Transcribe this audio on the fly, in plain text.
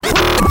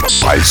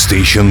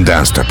PALSTATION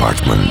Dance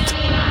Department.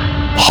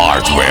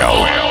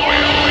 Hardwell.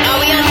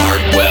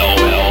 Hardwell.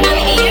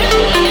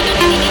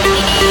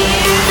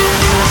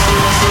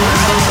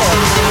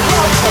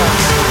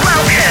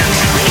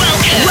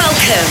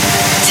 Welcome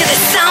to the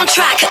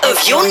soundtrack of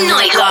your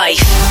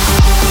nightlife.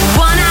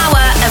 1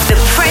 hour of the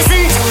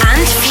present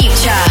and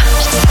future.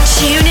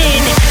 Tune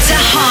in to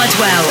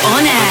Hardwell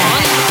on air.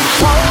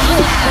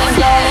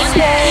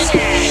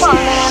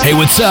 Hey,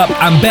 what's up?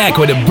 I'm back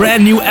with a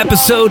brand new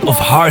episode of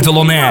Hardwell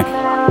on Air,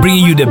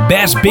 bringing you the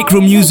best big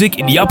room music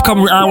in the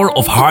upcoming hour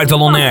of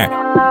Hardwell on Air.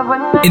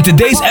 In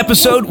today's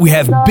episode, we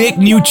have big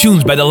new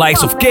tunes by the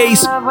likes of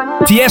Case,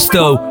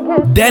 Tiesto,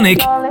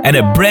 Danik, and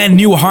a brand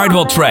new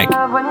Hardwell track.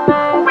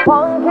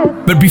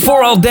 But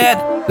before all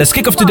that, let's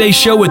kick off today's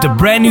show with a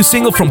brand new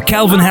single from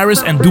Calvin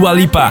Harris and Dua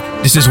Lipa.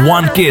 This is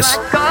One Kiss.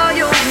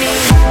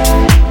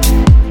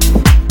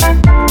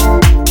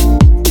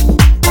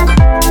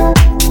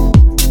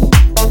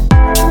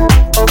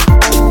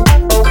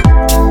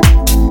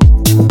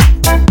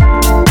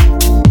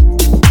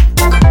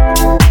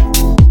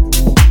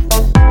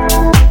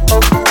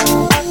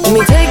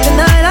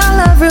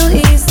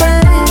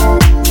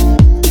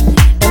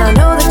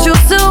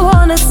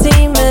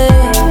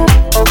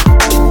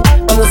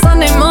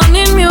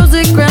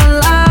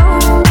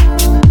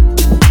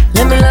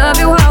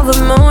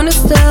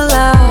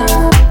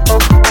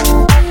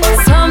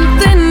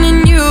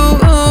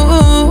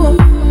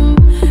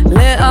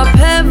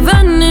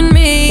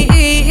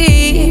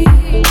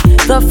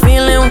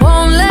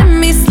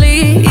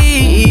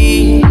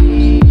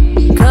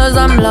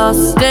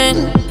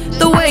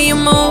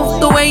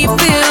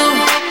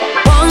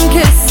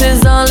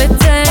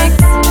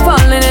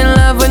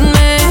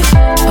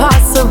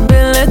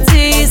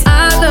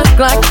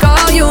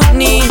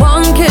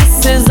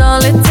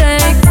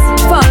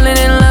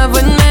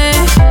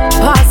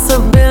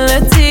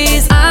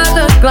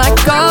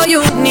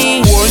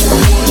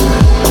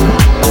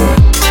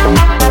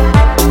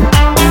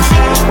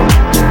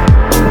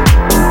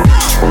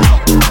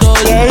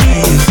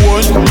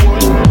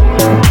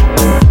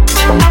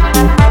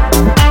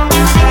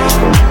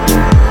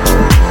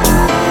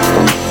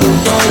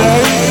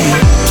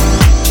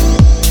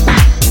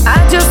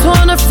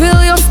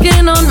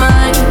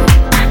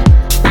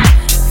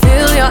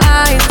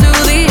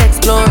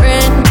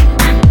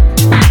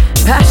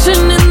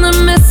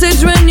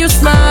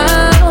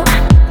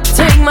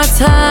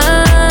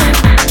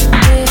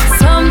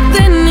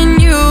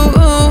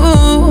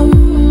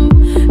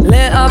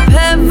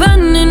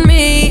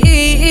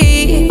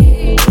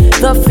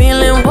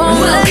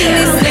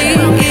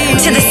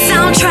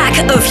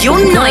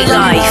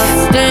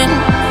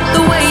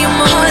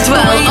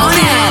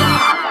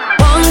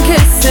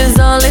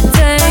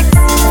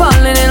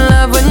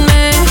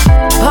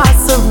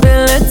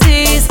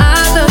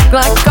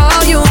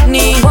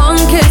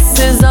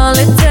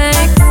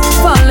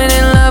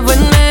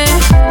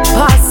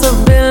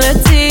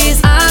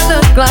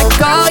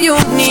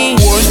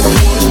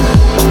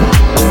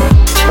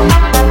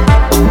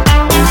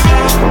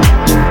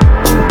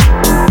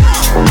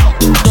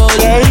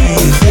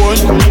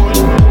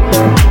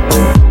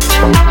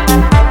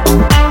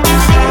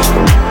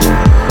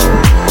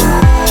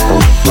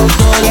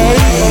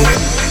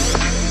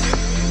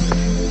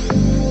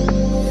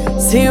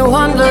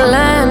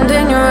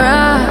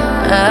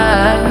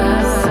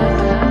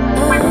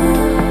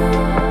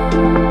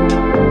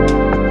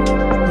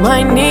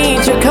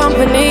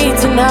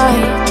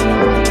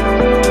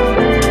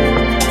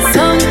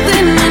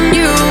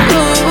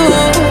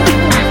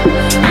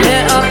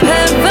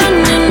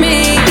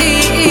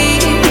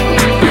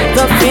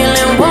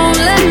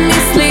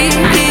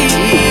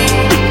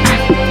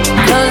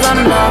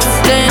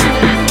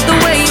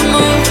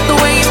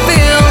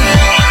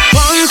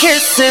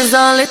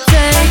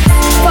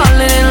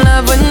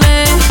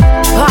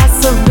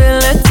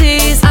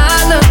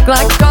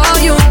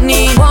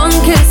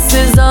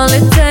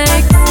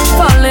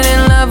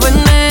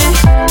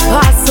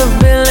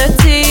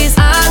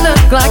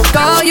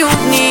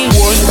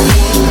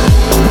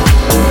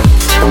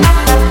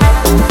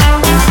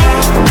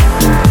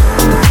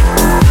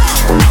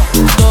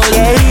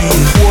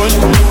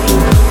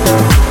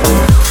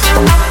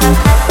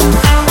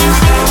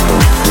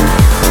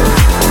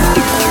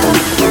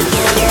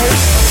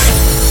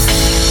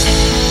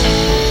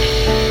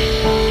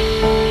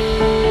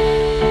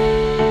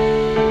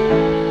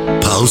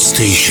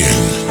 PALSTATION.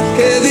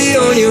 Heavy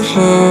on your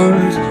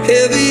heart,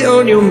 heavy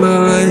on your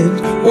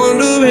mind,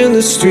 wandering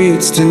the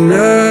streets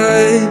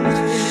tonight.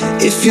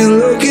 If you're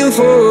looking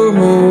for a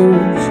home,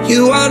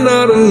 you are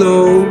not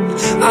alone.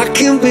 I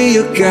can be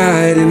your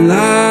guiding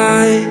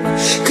light.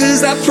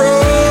 'Cause I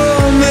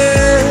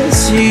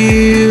promise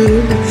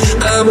you,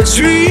 I'm a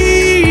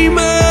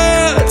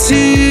dreamer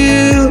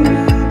too.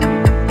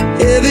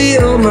 Heavy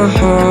on my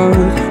heart,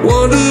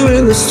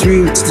 wandering the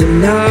streets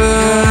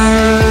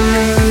tonight.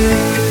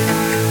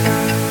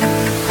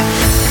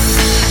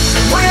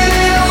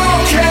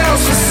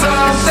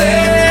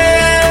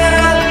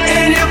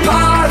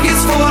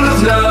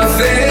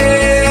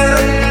 Nothing.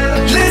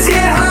 Let's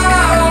get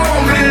high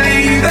on believing.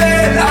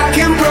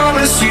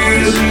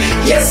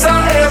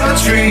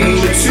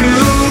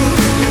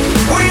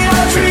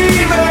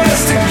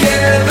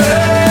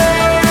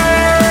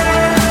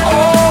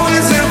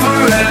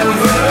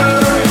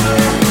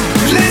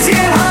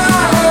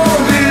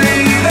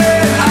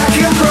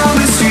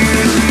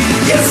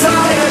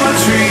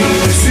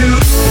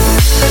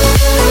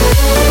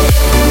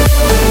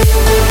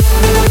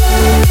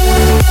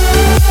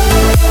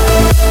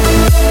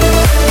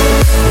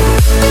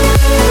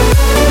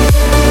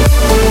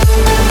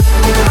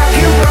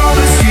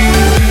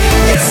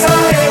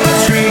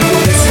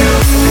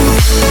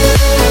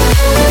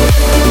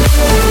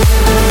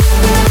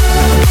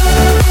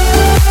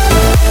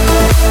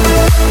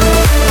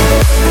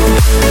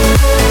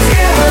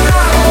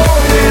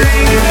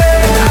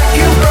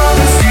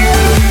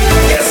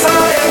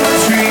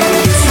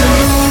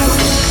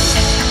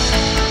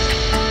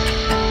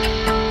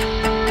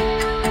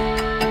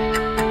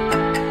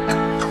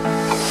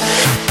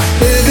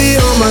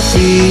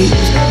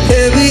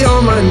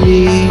 my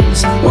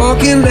knees,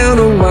 walking down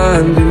a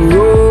winding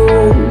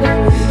road.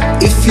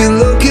 If you're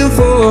looking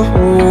for a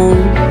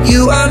home,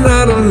 you are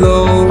not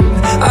alone.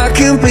 I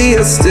can be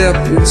a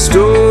stepping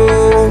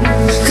stone.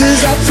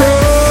 'Cause I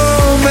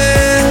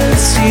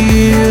promise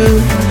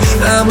you,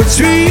 I'm a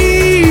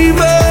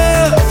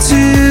dreamer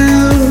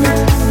too.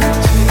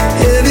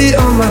 Heavy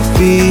on my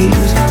feet,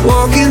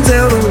 walking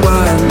down a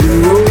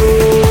winding road.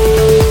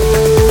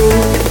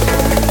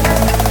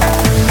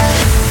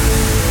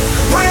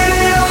 When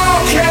it all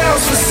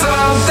counts for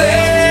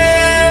something,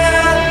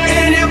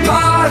 and your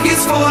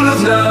pocket's full of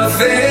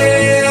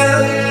nothing,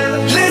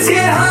 let's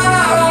get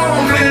high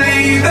on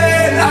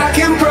believing. I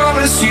can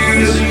promise you,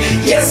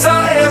 yes, I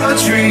am a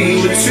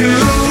dreamer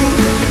too.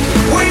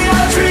 We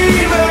are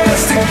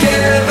dreamers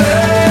together,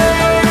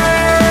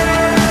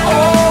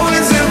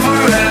 always and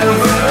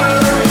forever.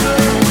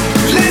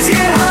 Let's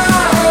get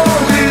high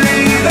on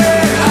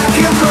believing. I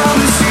can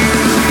promise you,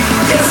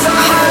 yes, I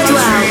am a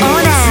Hardwell on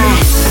dreamer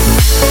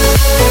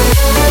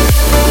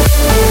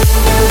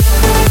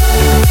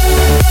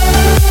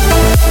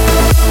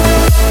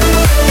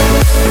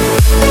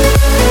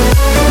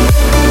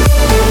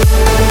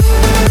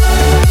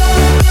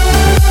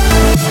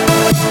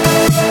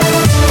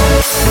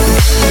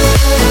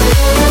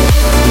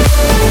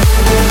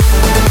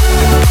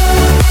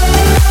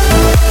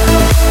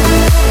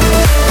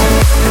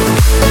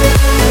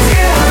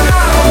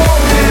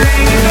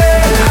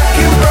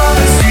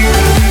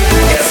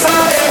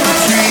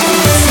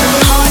air.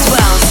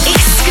 Hardwell's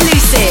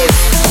exclusive.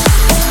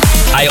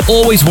 I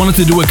always wanted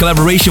to do a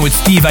collaboration with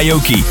Steve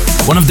Aoki,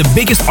 one of the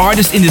biggest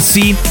artists in the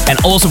scene and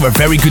also a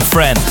very good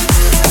friend.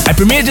 I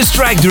premiered this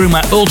track during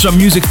my Ultra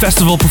Music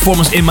Festival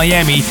performance in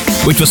Miami,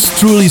 which was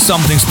truly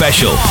something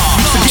special.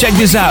 Check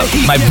this out,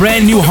 my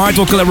brand new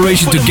Hardwell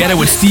collaboration together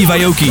with Steve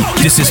Aoki.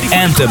 This is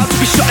Anthem.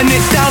 Be shutting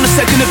it down the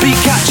second the beat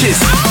catches.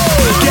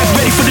 Get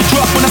ready for the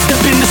drop when I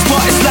step in the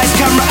spot. It's lights,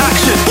 camera,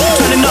 action.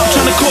 Turning up,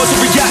 trying to cause a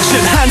reaction.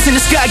 Hands in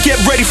the sky, get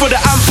ready for the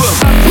anthem.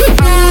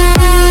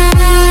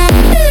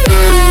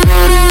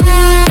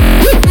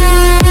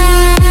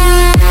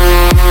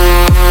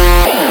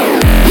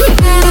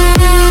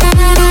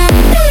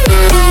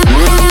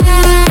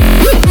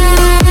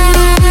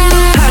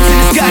 Hands in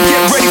the sky,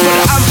 get ready for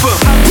the anthem.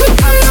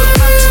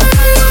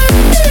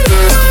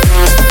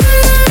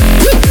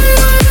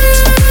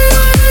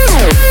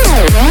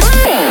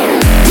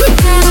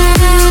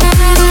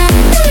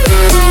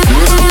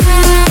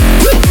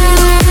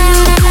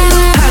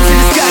 Hands in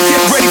the sky,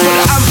 get ready for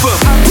the anthem.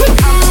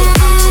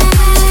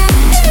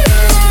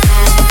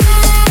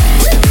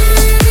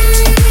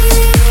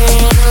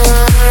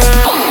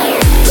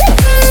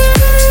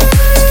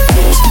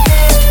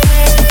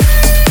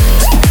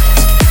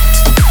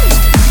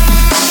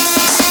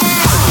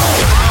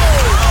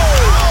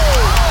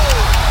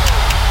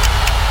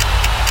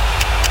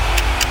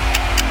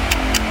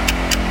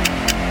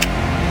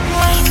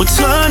 We're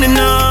turning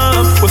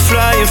up, we're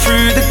flying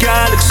through the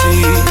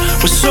galaxy.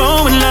 We're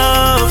so in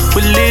love,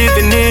 we're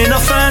living in our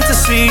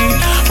fantasy.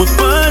 We're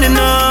burning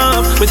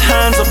up, with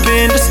hands up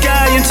in the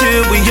sky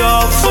until we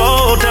all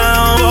fall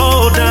down,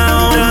 fall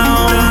down,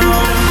 down.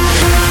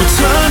 We're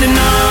turning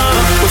up,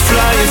 we're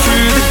flying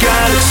through the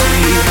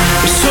galaxy.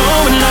 We're so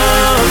in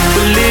love,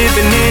 we're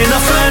living in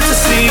our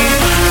fantasy.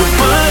 We're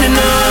burning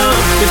up,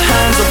 with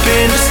hands up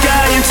in the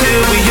sky until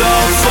we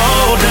all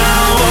fall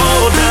down,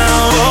 fall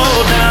down,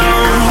 fall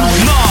down.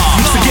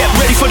 So get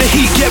ready for the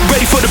heat, get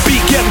ready for the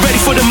beat, get ready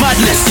for the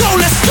madness.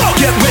 Let's go!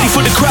 Get ready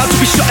for the crowd to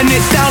be shutting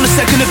it down the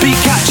second the beat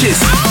catches.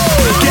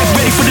 Get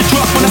ready for the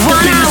drop when I step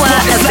 1 in the hour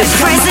spot. of the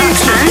present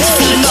and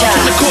future.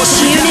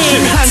 Tune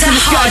in to Hardwell on air. Hands in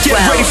the sky, get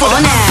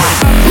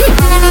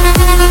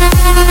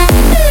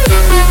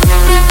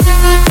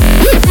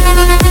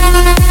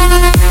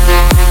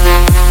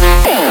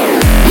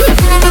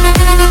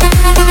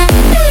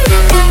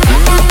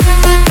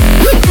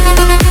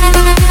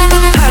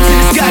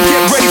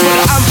ready for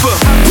the anthem.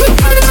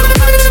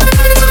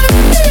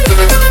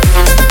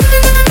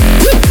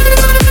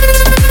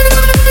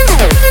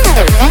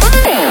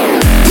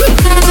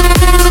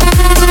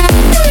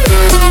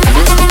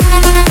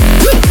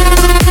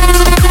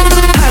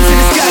 Hands in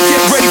the sky,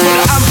 get ready for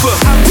the anthem.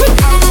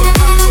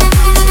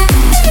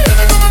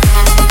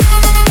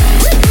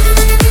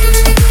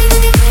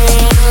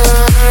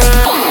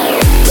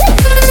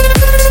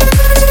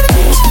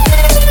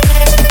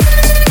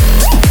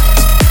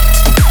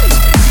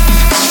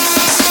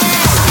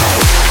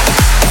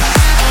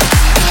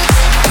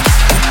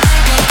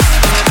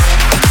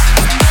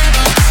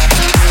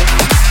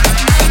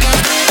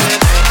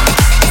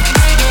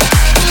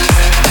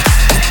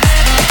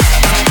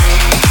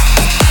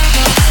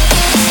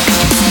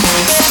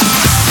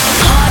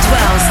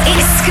 Hardwell's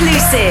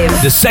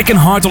exclusive. The second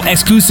Hardwell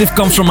exclusive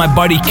comes from my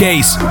buddy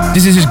Case.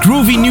 This is his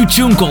groovy new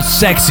tune called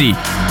Sexy.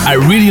 I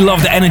really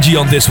love the energy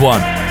on this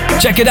one.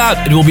 Check it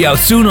out, it will be out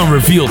soon on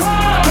Revealed.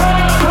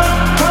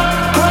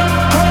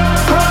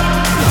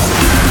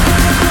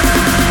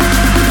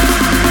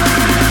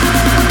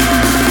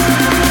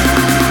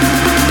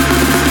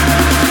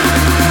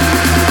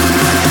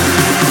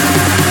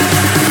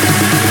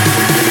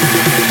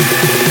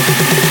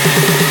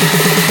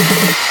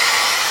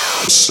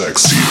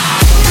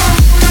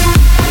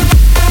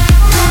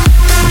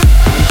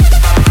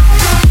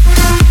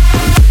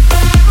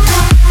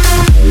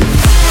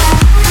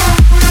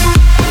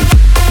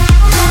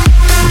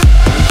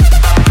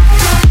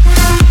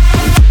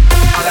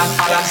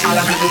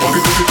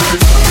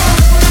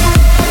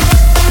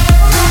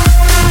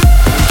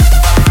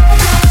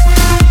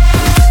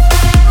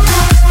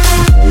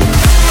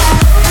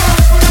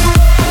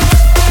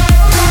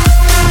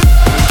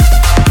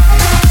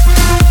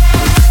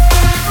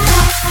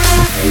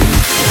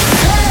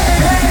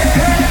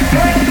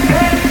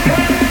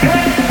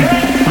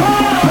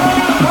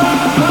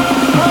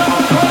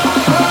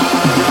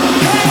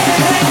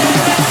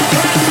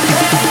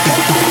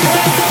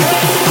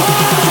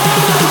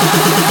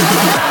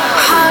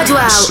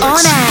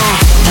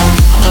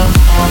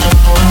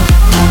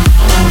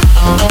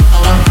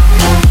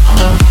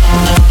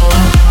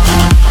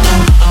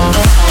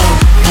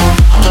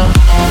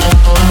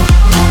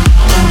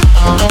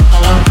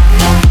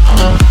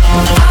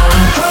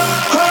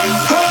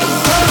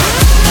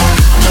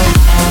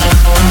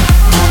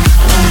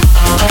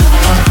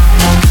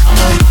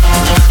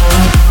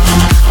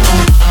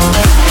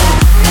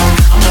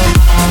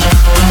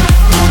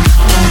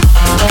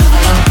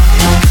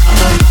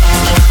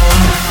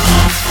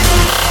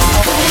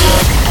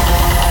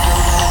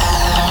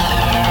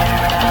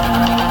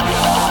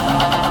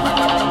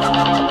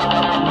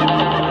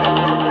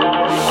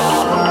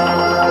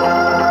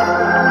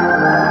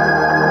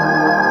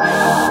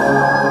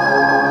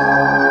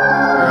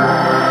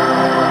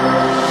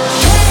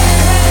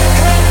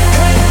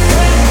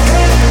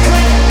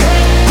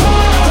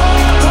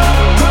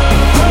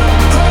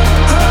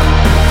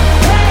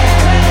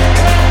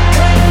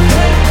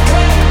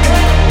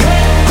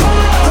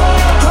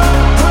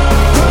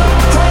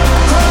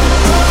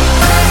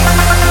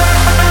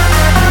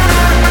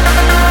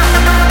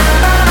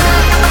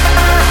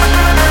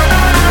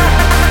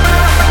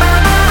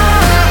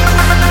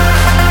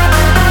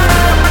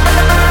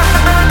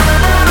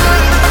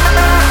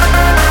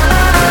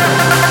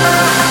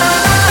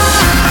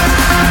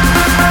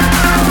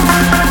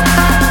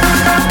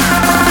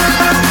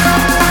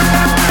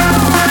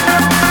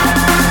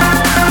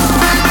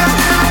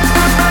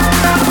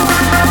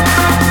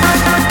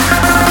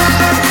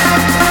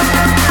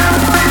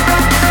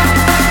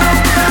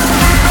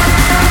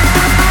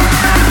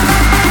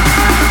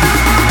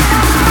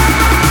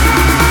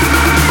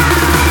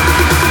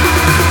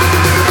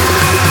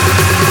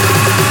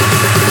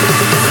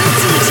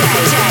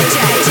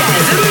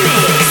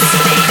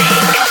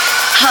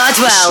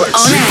 Hardwell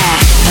on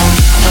air.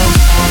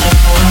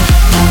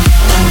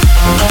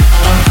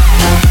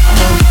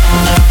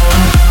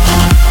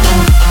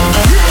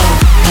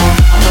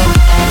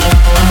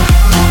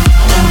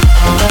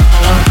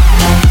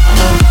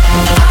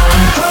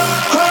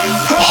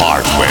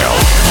 Hardwell.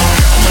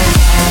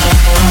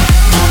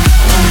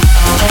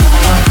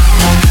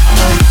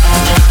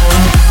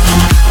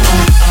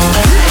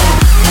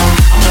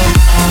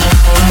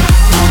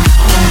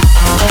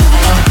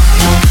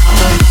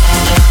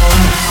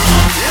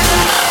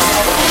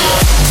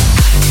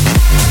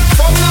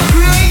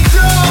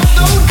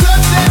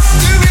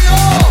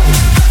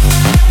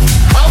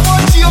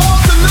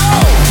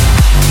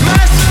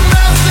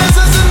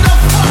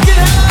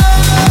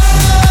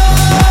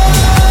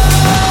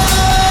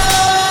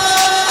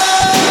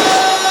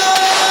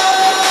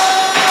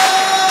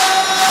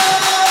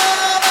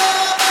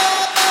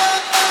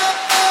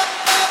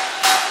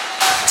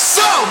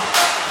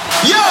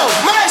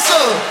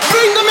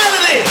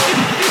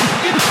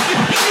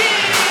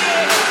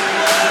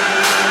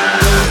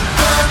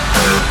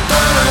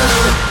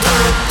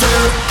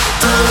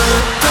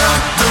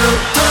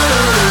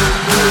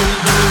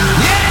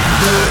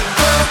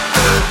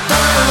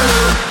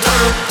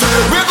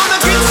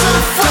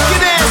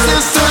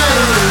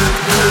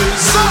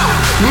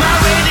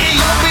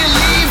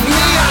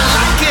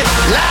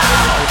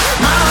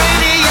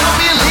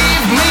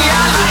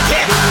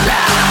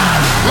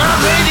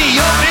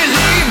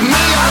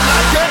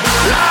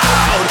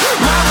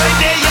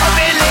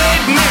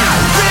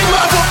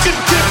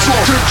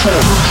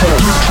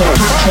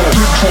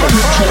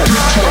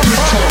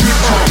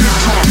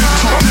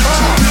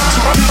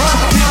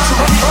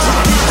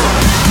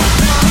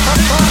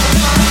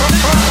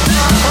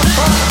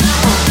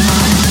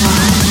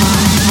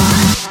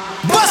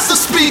 Bust the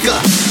speaker.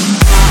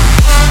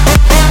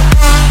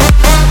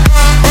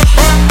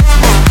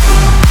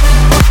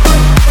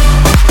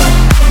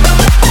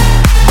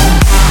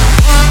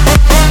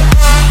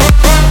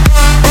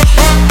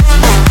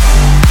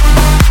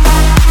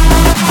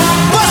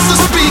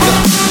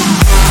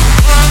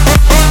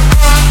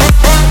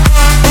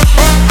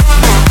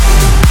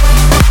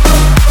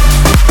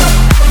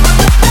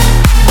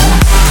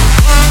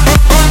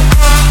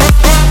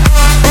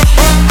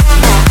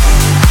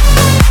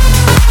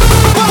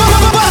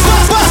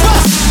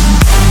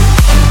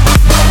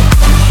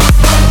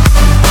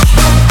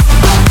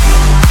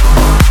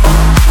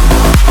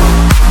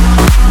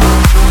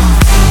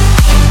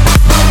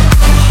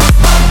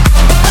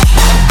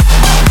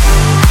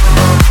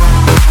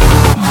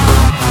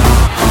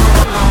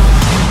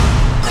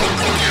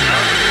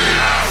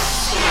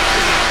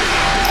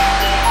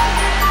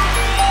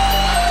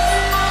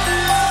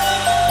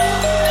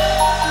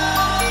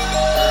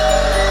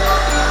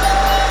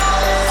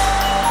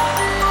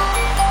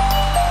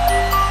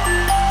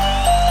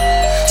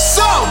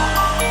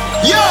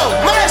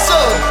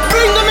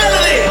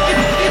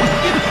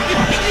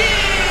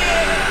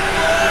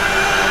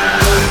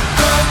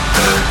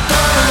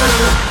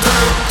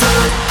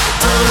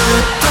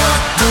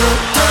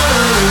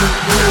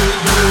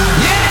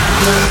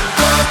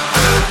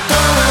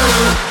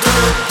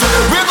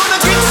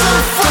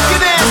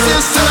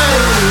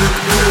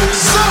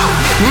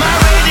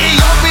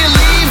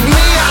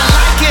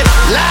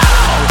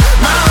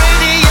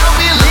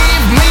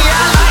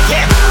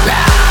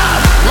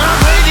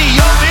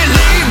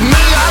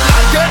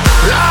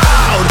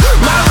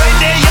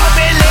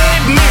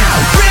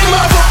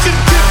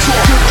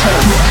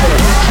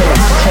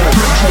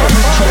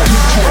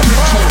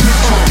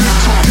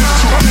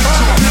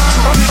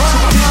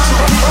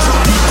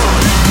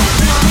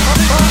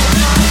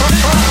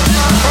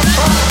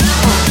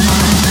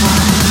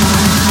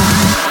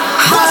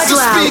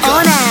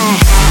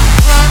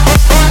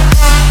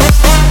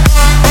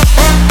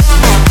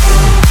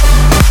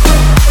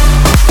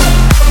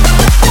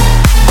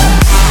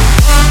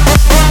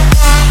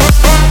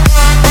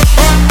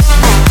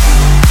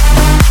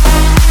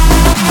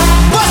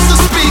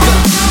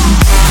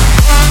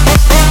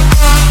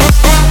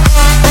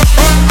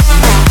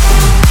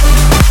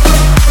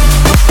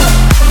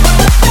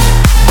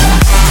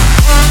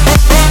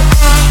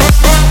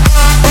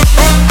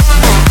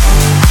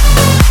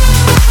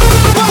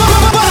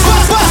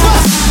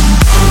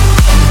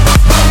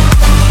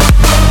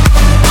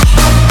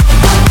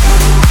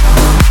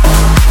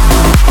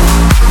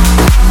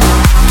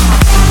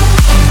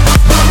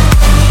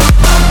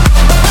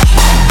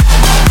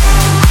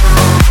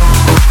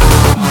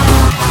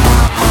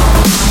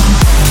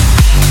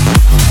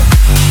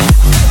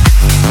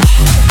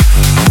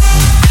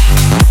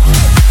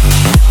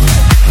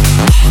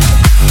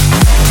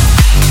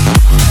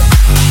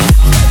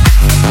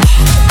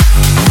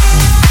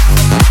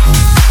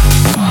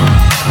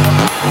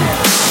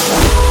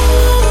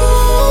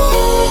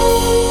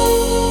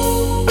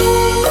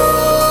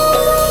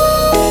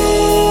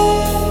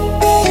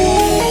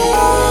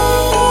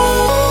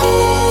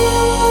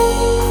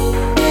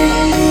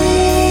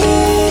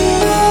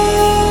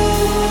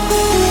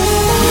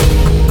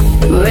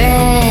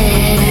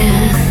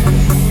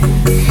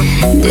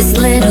 This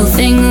little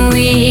thing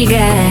we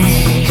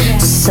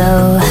got,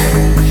 so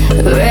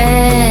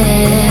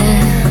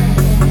rare.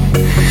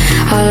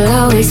 I'll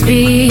always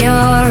be your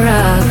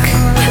rock.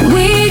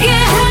 We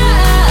get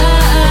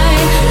high,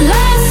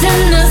 lost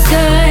in the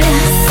sky,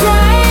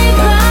 side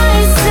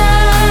by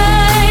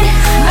side.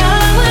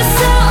 I was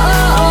so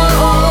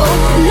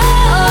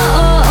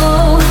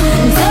low,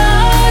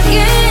 dark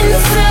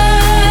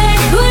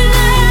inside, but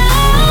now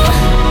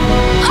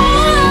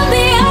all of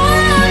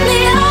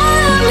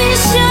me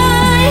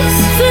shines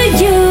for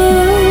you.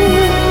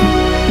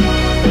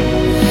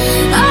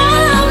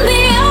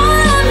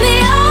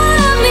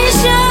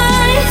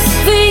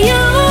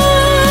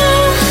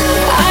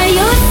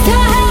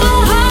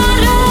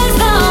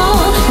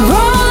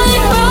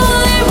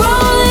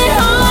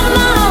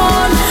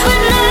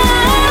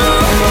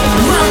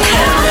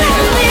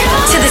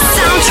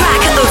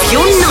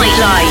 Your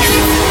nightlife.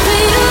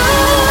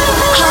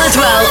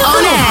 Hardwell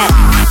on air.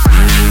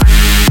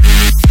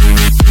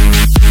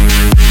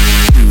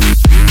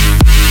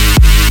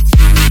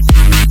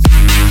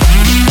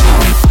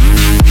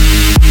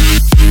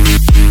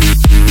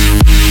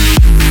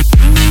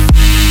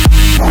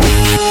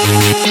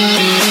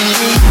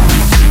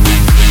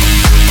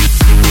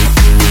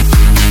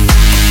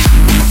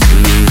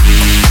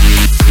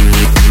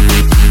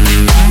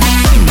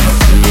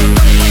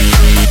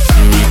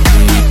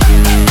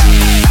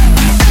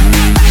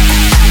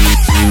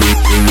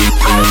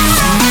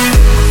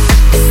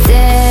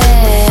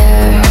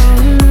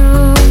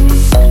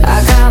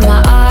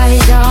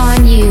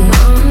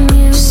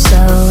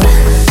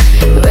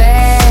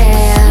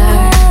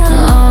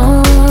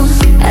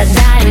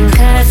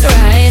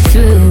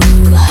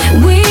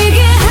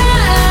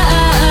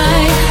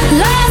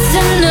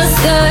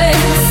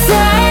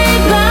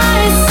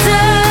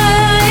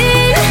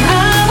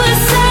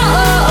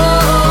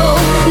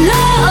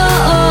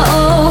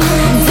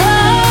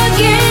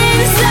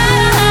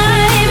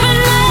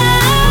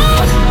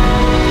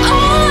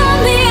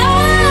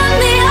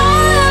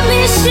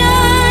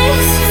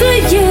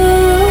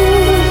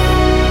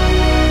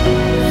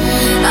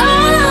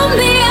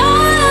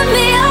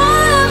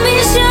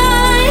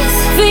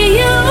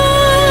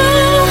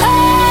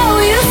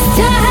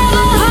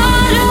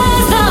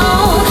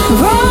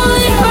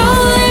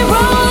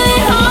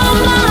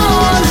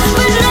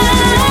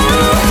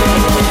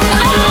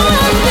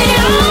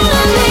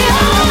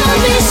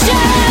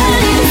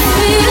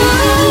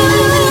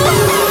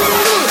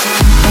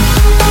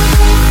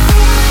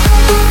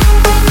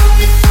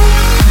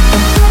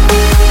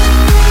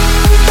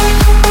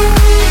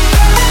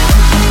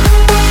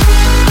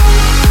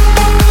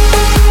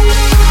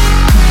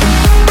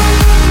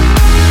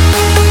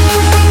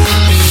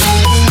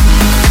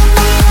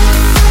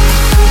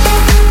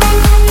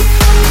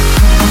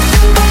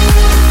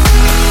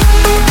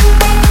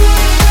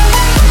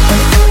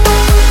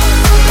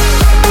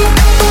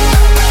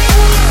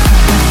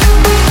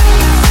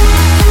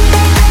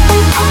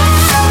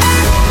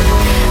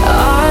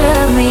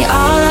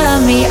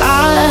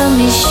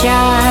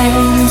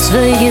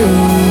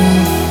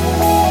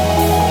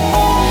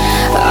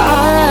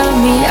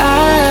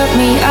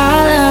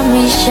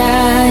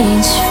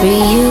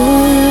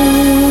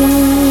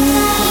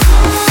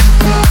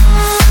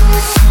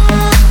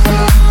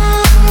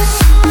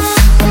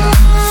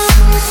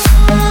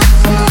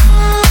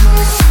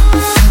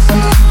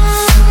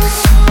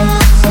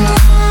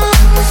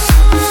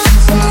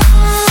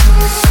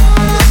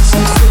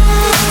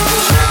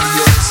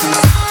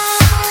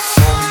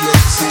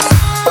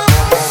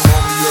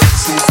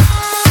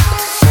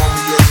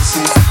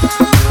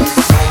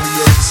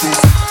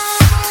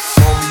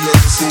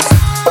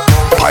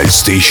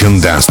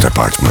 PALSTATION Dance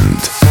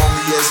Department.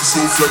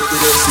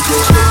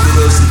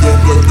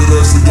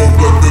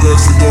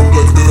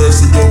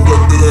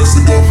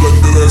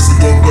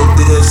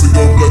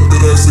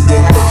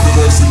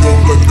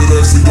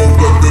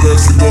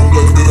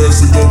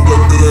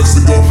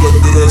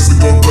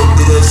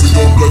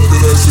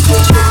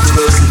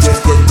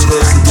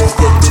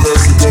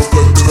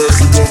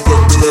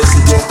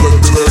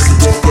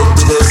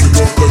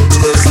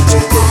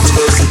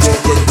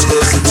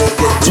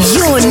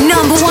 Your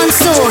number one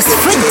source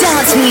for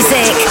dance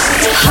music.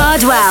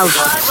 Hardwell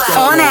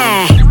on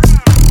air.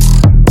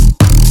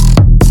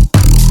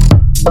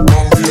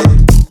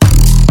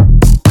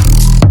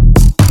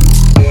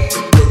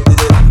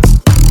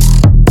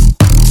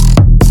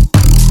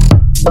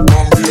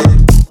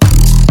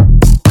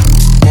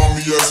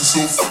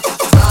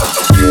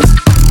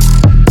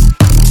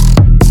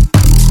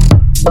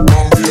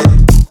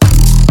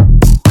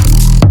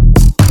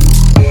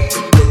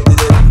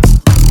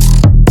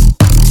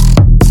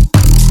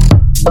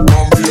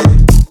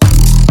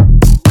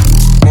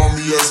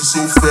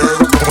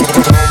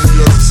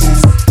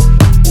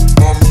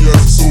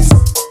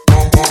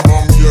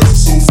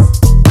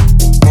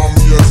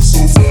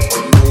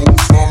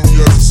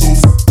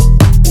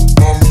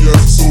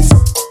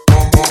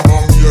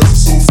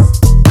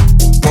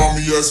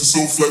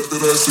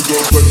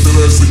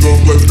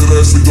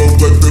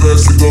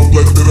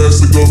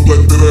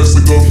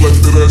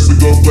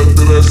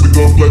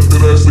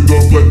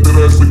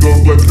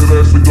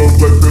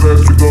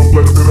 Go,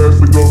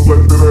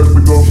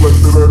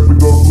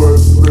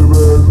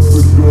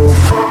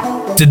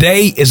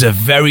 Today is a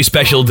very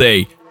special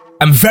day.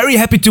 I'm very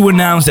happy to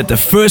announce that the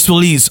first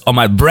release on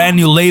my brand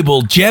new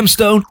label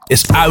Gemstone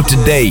is out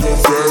today.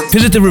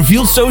 Visit the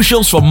Revealed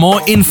socials for more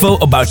info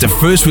about the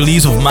first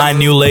release of my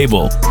new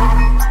label.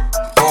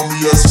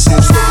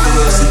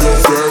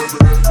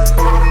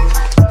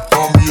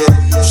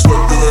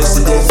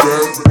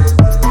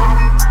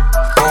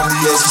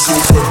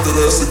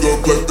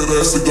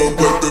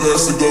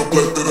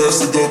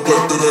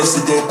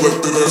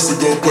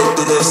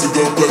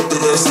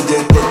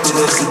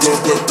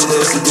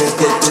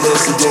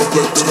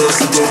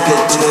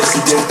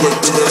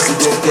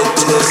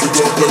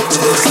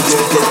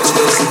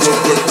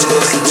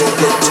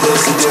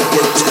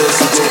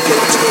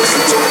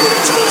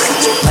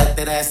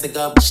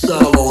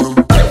 Style on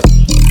 'em.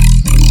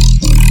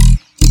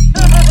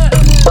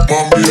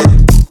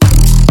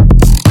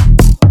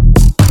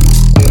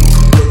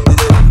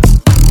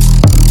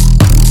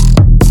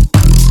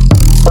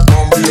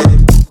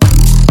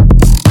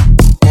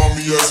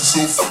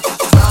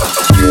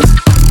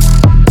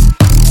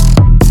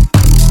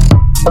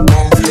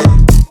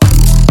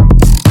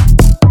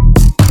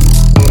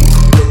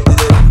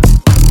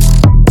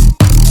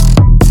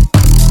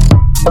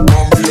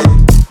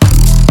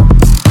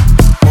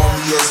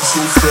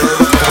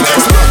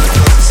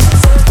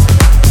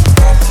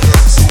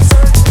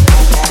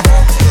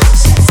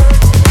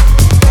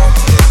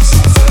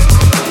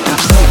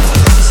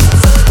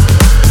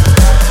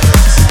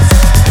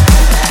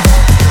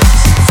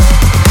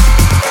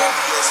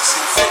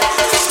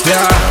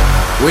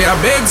 We a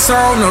big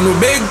sound on a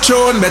big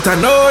tune, better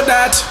know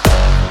that.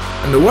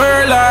 And the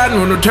world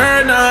on, when we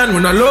turn on,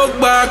 when I look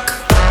back.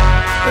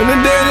 In the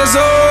danger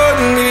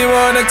zone, we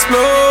wanna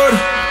explode.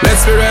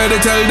 Let's be ready,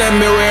 tell them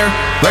beware.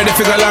 Ready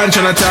for the launch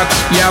and attack.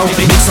 Yo,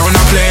 big sound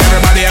I play,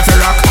 everybody have to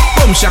rock.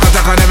 Boom, shaka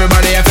attack and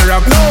everybody have to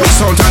rock. Big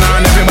sound turn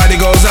on, everybody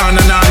goes on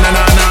and on and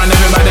on and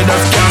everybody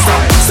just can't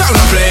stop. Sound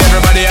I play,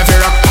 everybody have to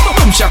rock.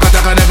 Boom, shaka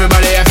attack and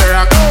everybody have to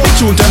rock. Big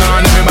tune turn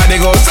on, everybody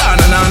goes on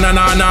and on and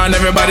on and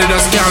everybody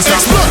just can't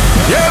stop.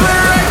 Yeah, we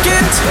rock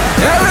it.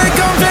 Yeah, we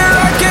come to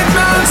rock it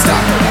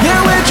non-stop.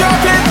 Yeah, we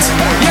drop it.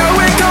 Yeah,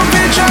 we come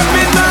to drop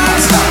it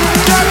non-stop.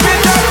 Drop it,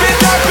 drop it,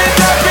 drop it,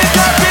 drop it,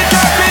 drop it,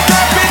 drop it,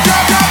 drop it,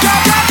 drop, drop,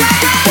 drop, drop, drop,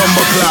 drop.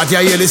 Bumbo clot,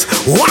 yeah, hear this.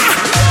 Wah!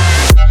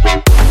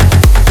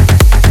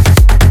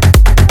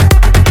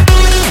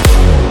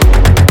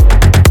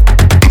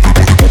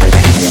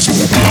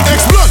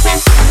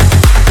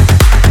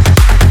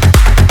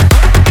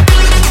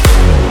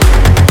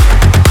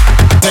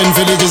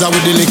 Villages are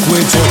with the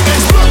liquid so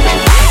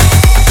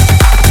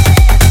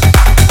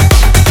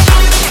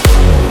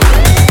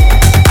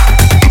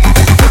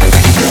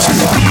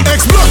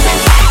explode.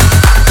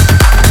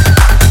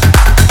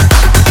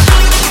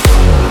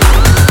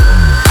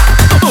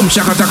 Boom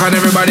shaka taka and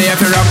everybody have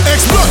to rap.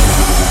 Explode.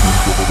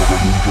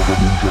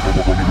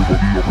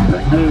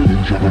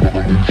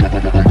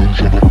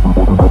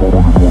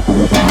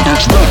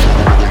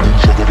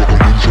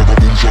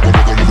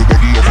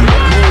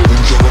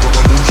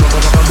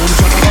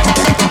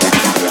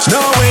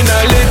 Now in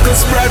a little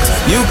spot,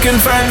 you can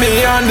find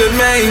me on the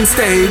main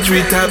stage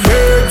with a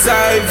bird's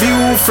eye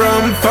view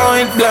from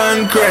point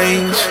blank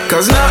range.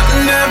 Cause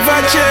nothing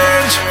ever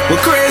change, we're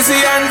crazy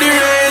and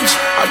deranged.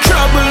 I'm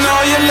trouble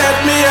now, you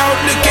let me out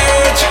the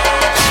cage.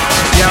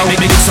 Yeah,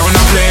 big sound I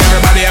play,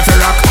 everybody have to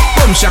rock.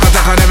 Boom shaka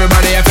taka and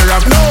everybody have to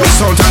rock. Big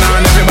sound turn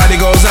on, everybody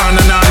goes on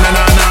and on and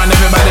on and on.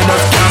 Everybody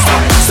just can't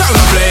stop. Sound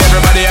I play,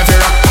 everybody have to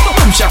rock.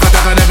 Boom shaka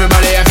taka and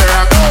everybody have to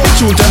rock. Big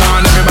tune turn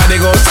on, everybody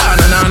goes on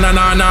and on and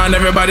on and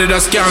everybody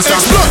just can't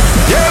stop.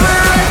 Yeah, we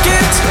rock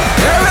it.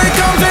 Yeah, we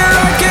come to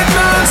rock it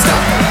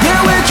non-stop.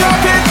 Yeah, we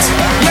drop it.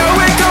 Yeah,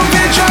 we come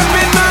to drop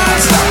it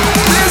non-stop.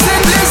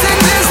 Listen, listen,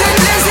 listen,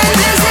 listen,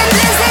 listen,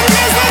 listen,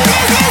 listen,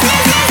 listen,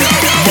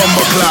 listen.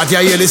 Bumbo clot,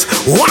 yeah, hear this.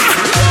 Wah!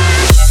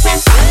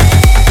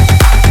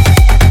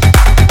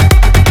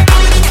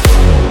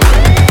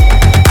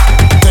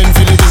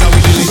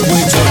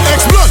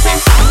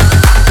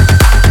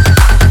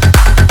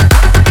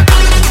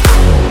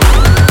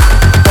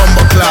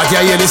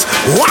 Yeah, hear this.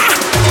 Wah!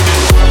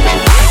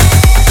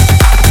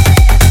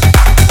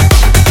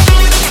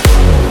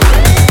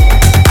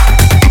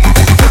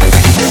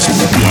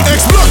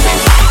 Explode.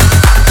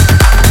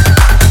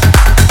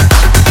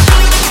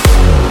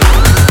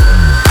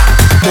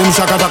 Boom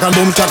shaka taka,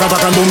 boom shaka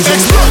taka, boom shaka.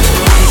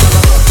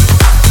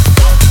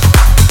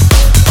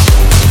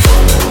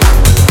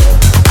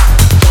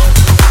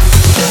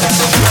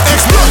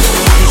 Explode.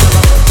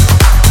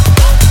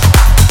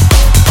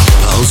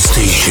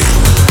 PALSTATION.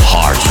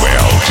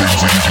 Hardwell.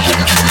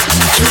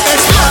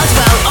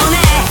 Hardwell on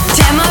air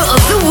demo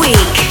of the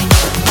week.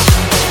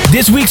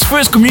 This week's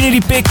first community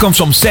pick comes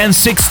from San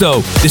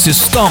Sixto. This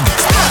is Stomp.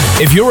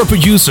 If you're a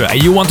producer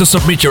and you want to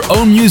submit your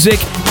own music,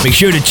 make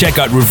sure to check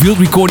out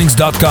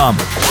revealedrecordings.com.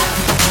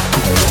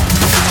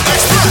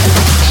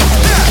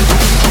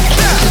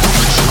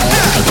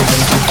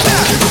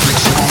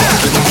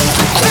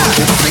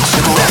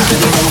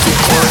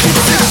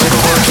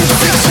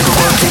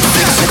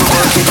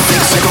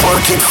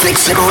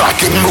 fix it, rock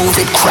it, move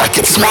it, crack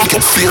it, smack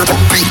it, feel the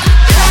beat.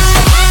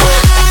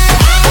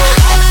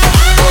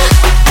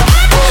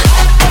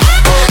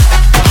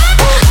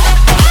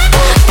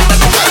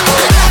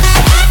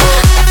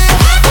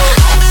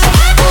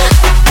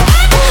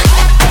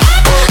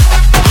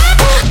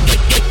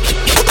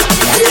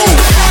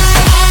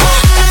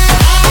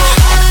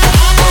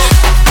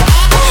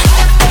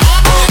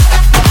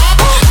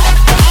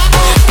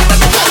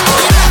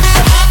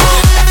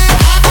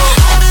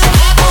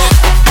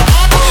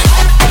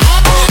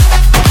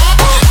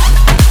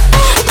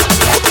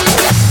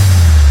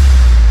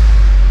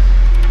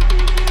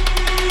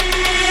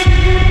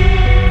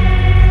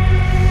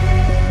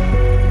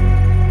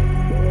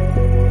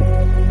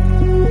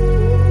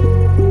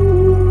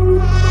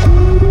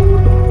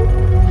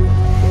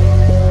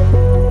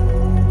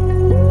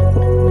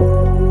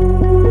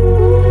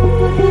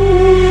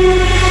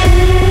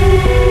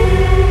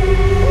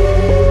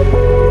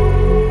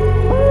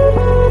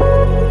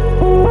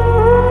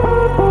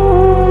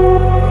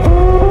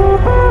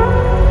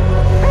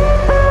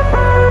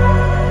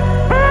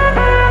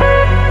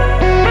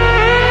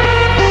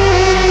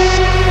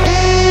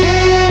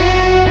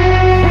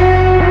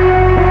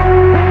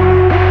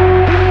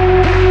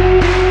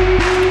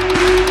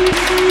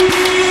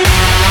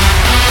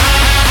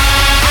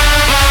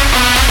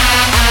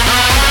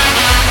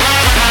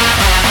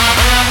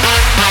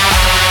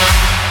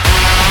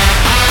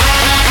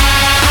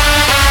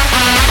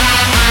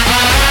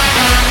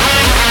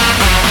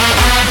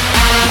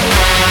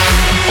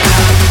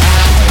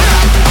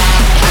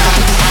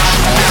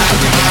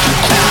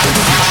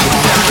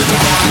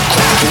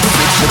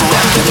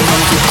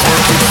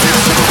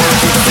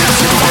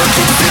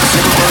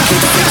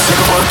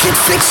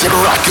 Fix it,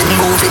 rock it,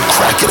 move it,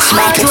 crack it,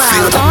 smack it,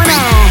 feel the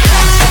beat.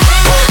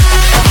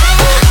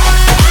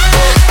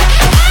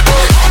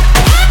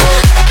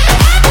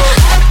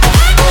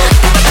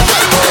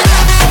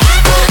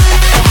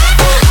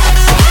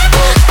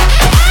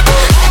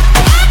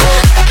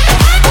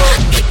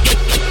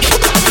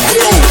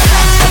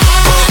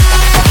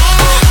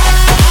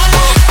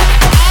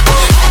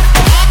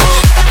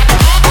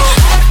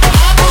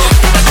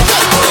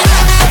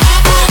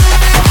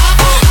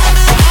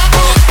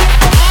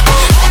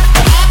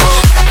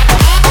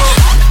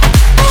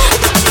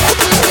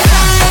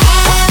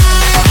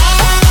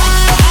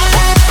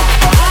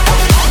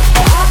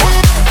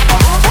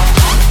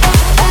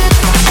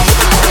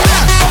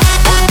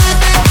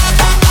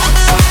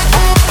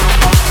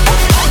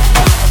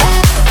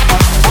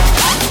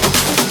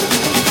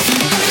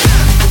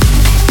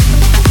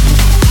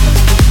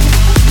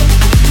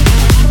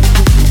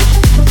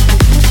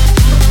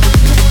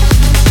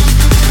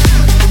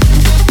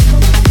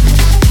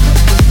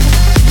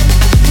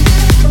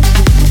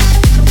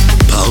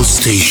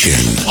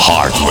 PALSTATION,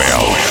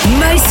 Hardwell.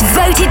 Most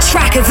voted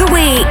track of the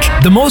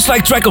week. The most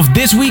liked track of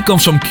this week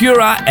comes from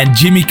Cura and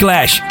Jimmy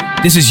Clash.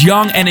 This is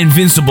Young and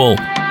Invincible.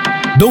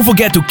 Don't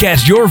forget to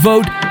cast your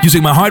vote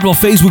using my Hardwell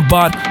Facebook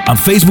bot on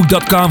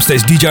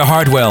facebook.com/DJ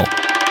Hardwell.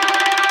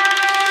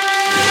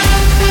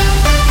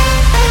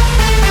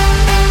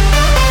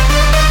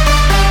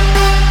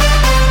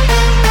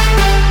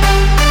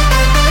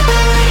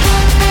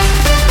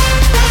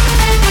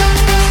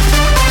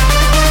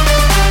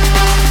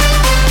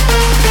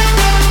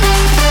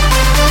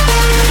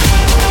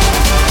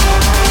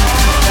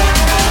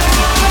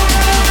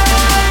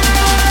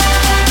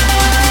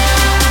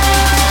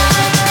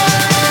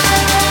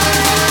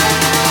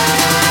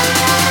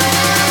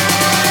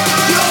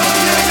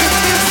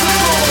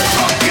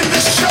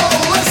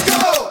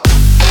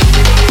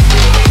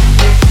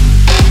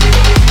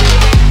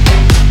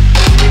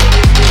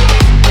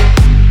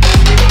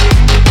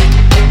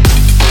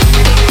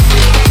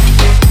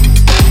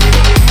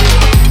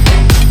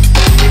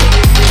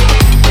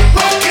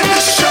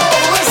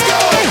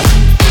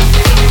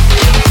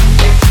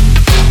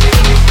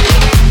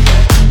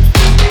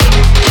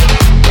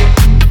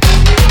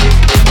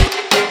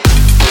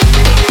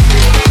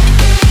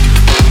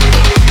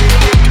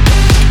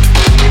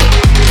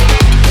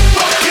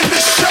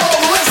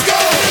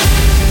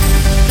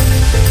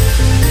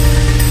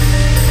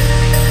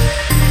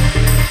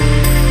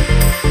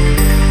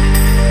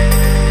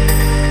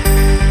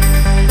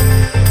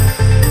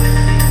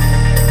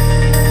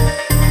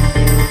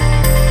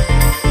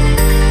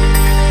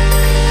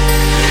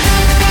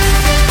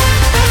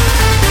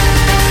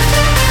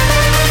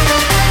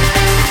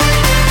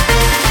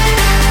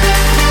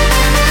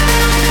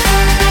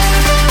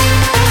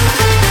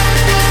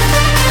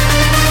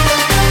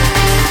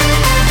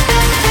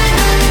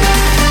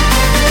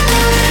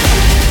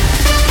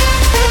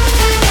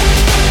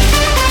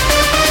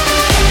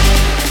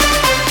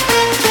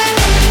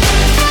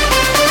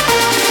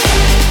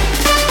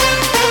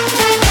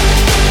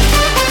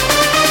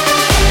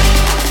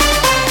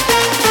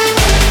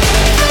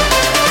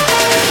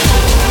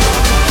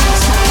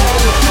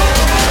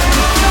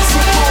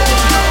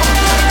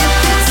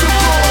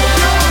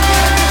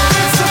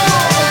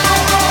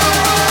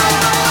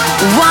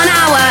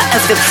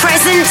 of the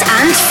present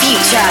and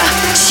future.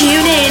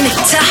 Tune in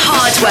to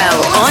Hardwell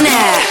on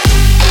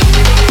air.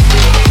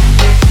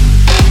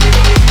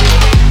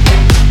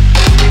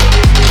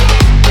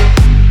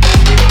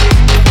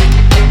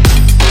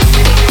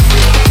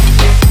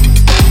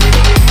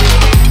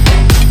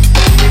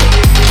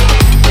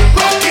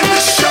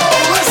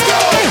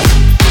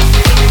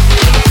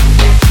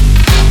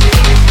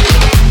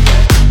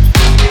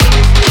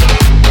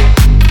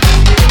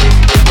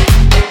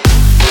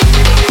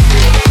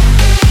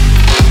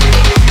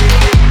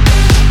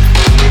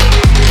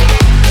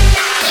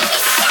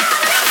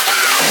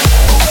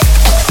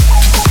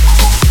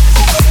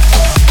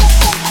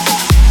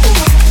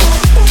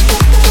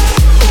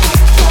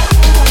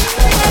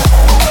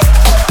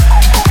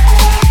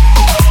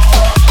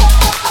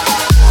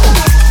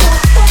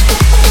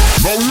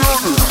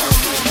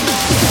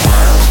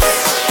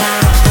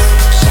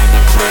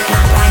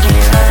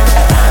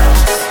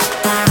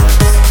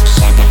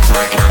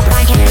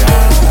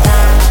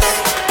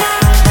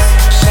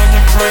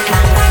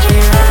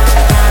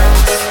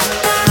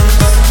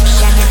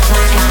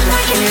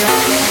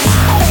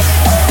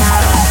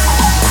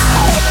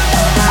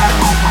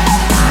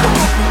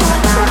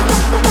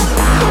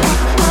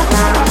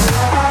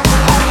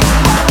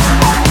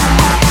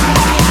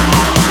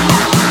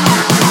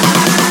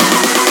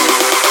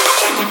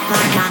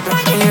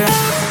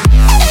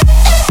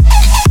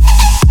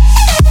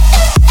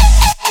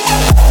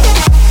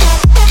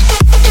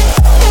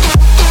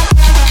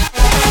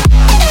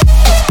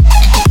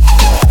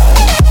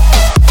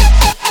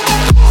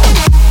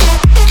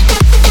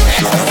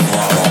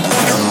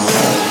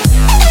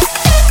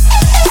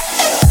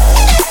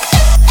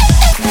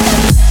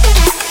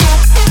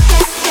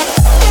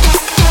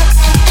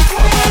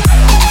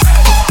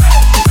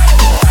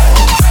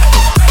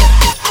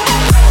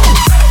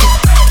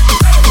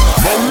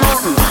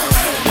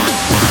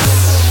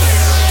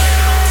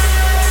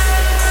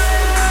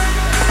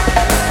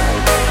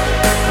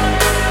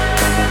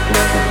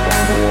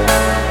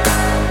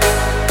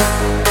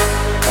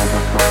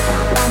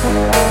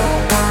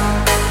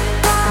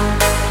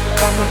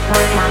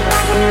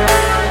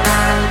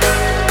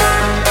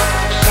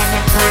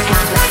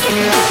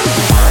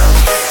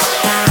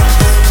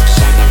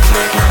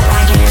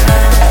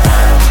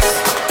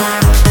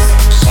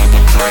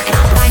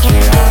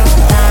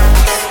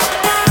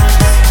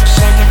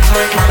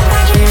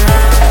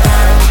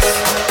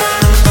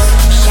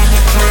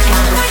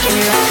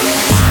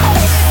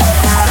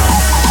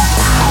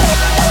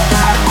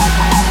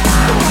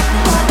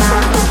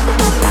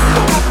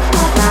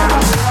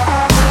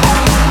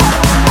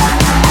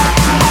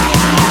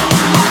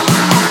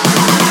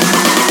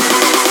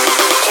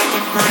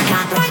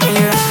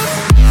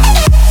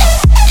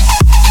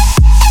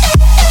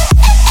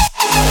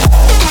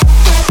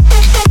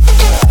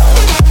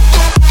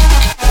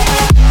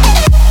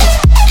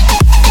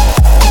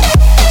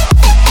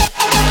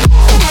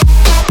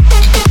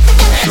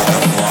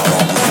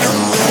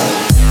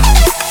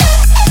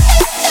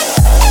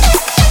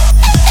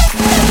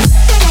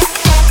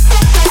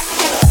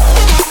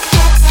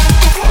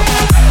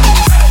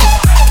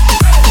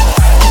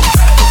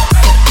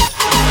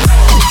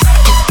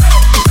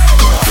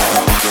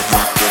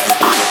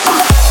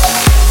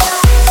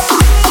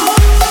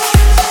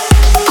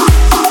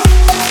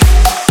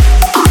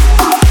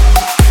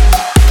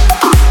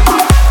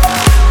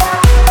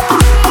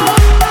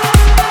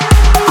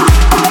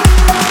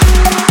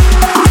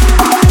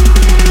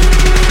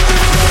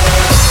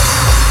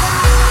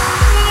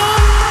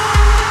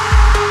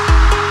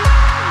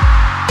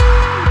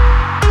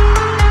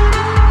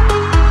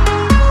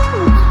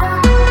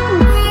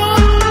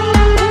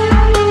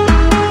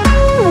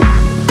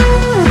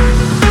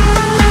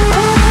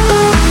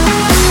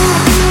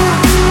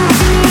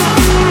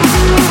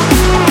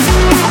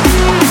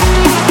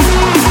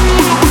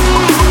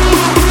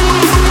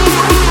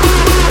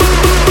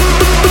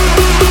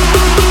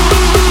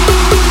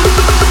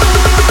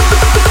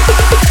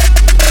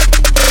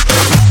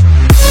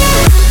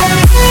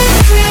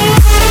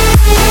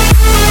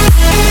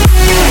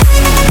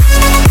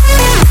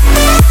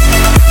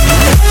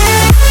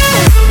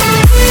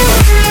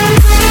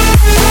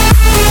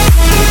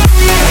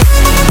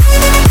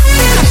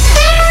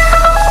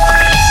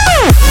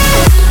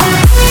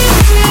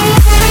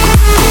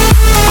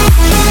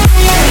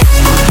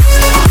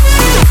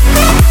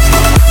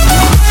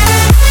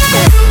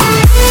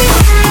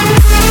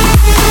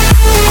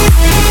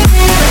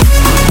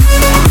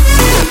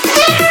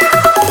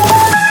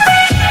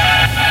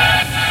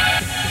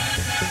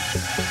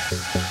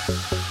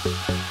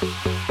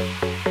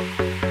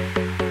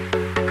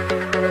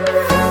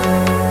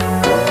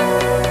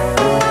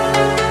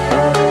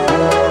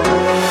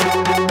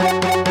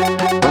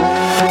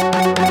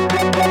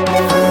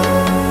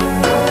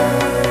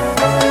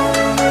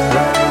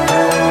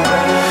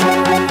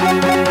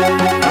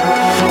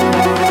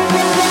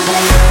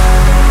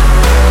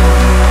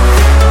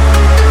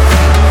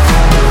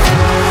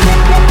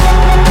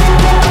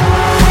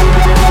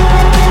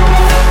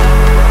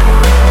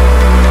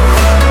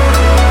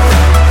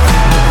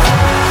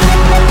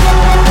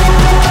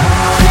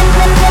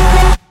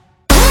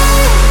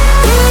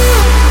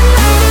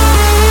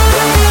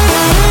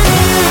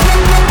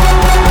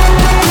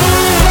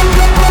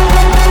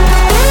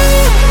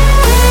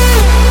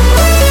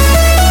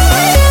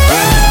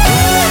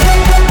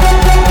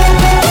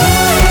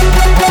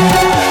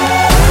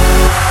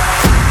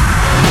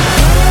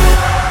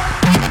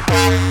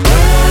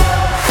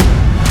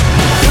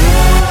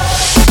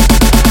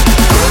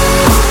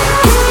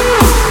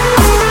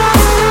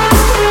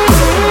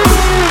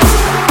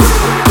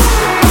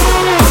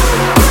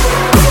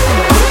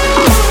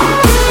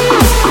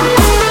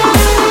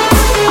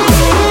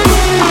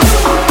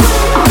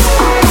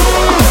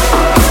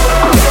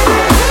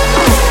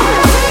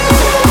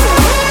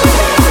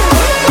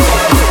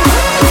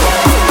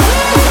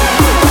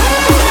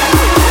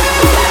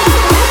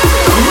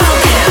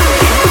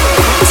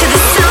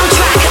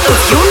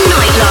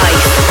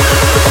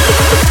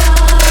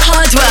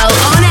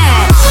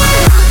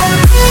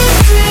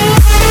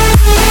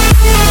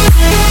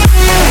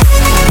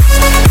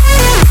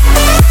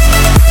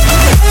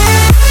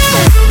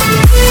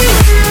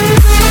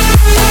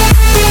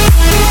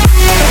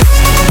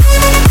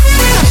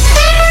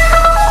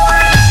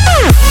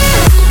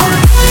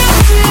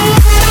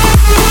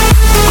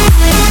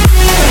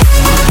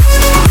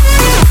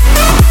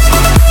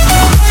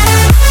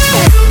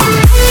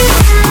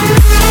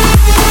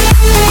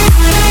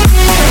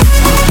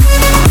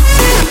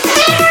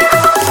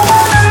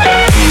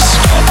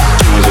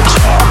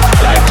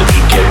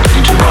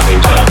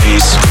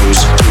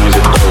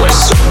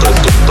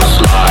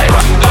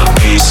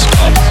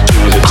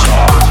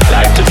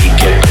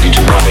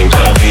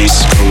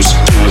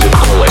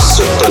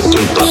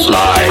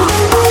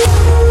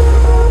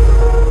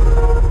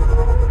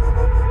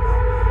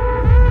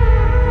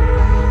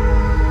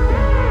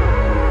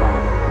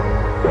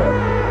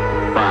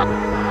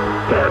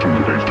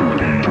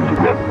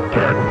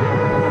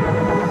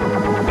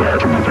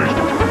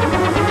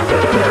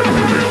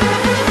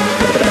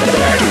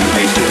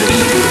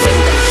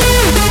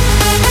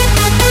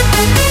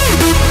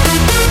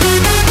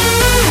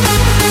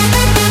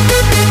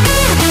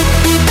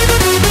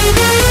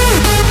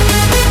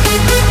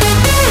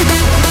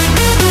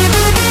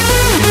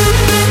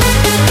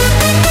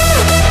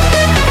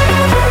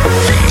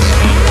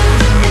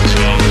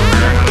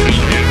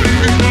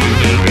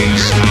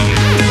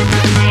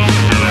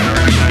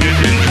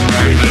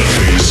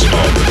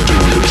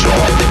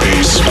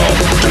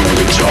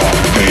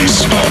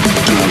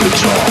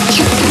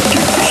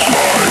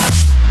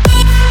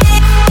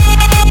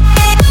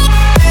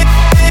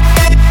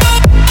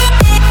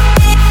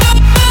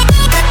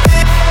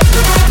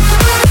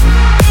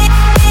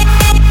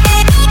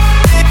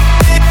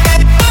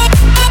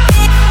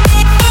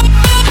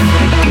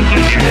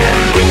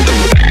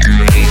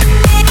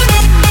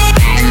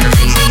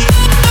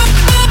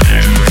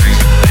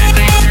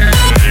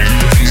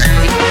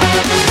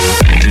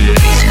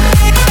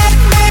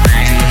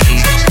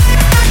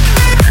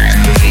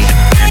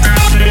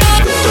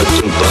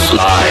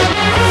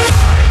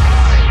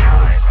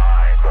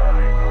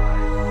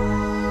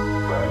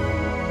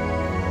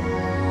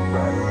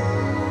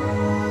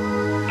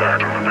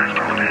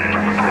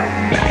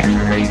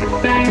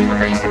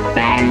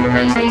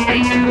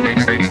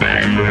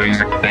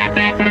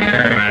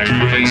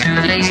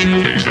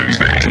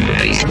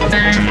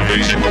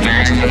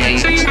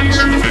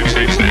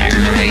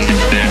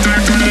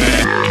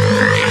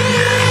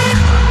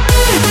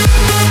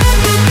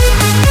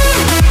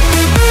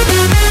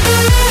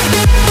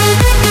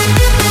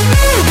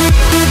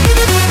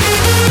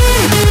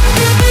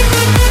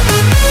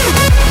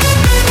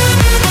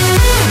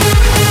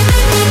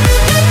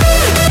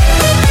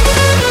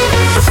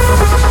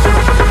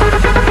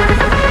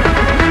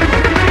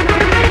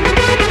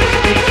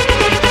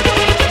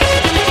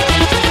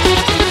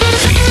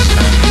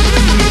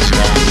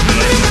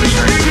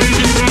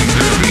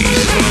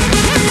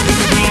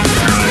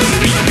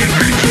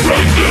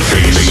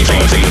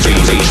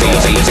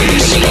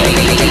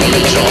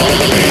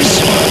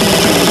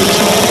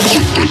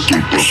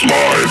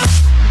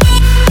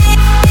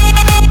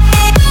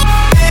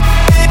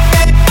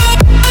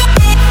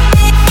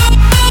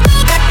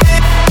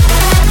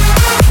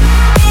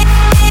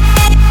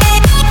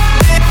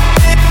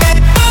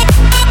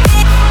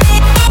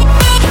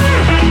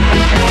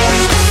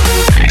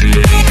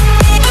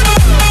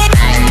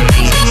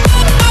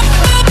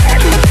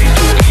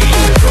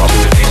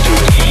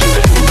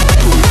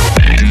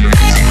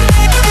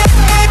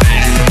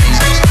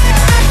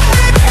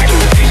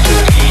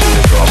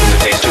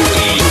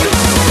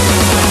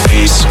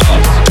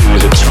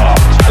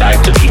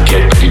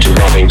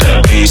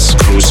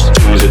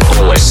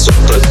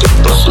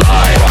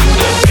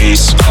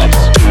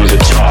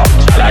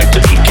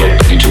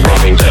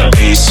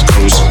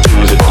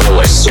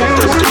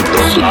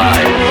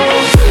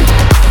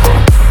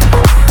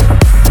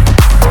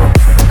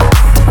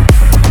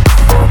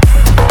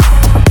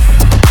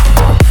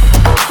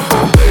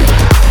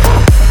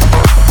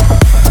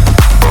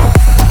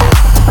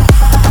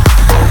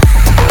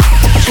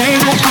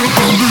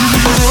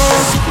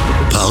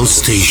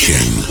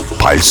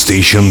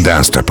 PALSTATION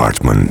Dance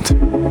Department.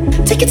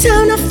 Take your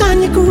time to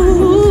find your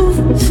groove.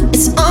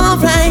 It's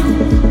alright.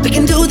 We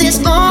can do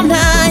this all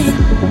night.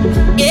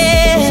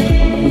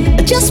 Yeah.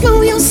 Just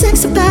move your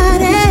sexy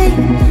body.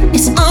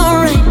 It's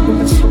alright.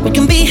 We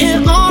can be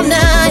here all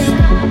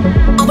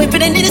night. All we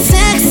really need is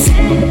sex,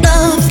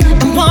 love,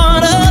 and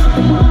water.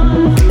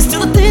 It's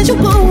still the things you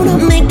wanna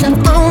make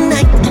love all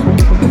night.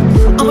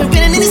 All we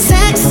really need is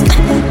sex,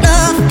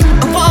 love,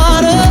 and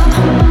water.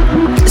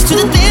 It's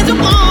still the things you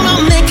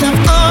wanna make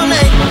love all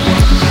night.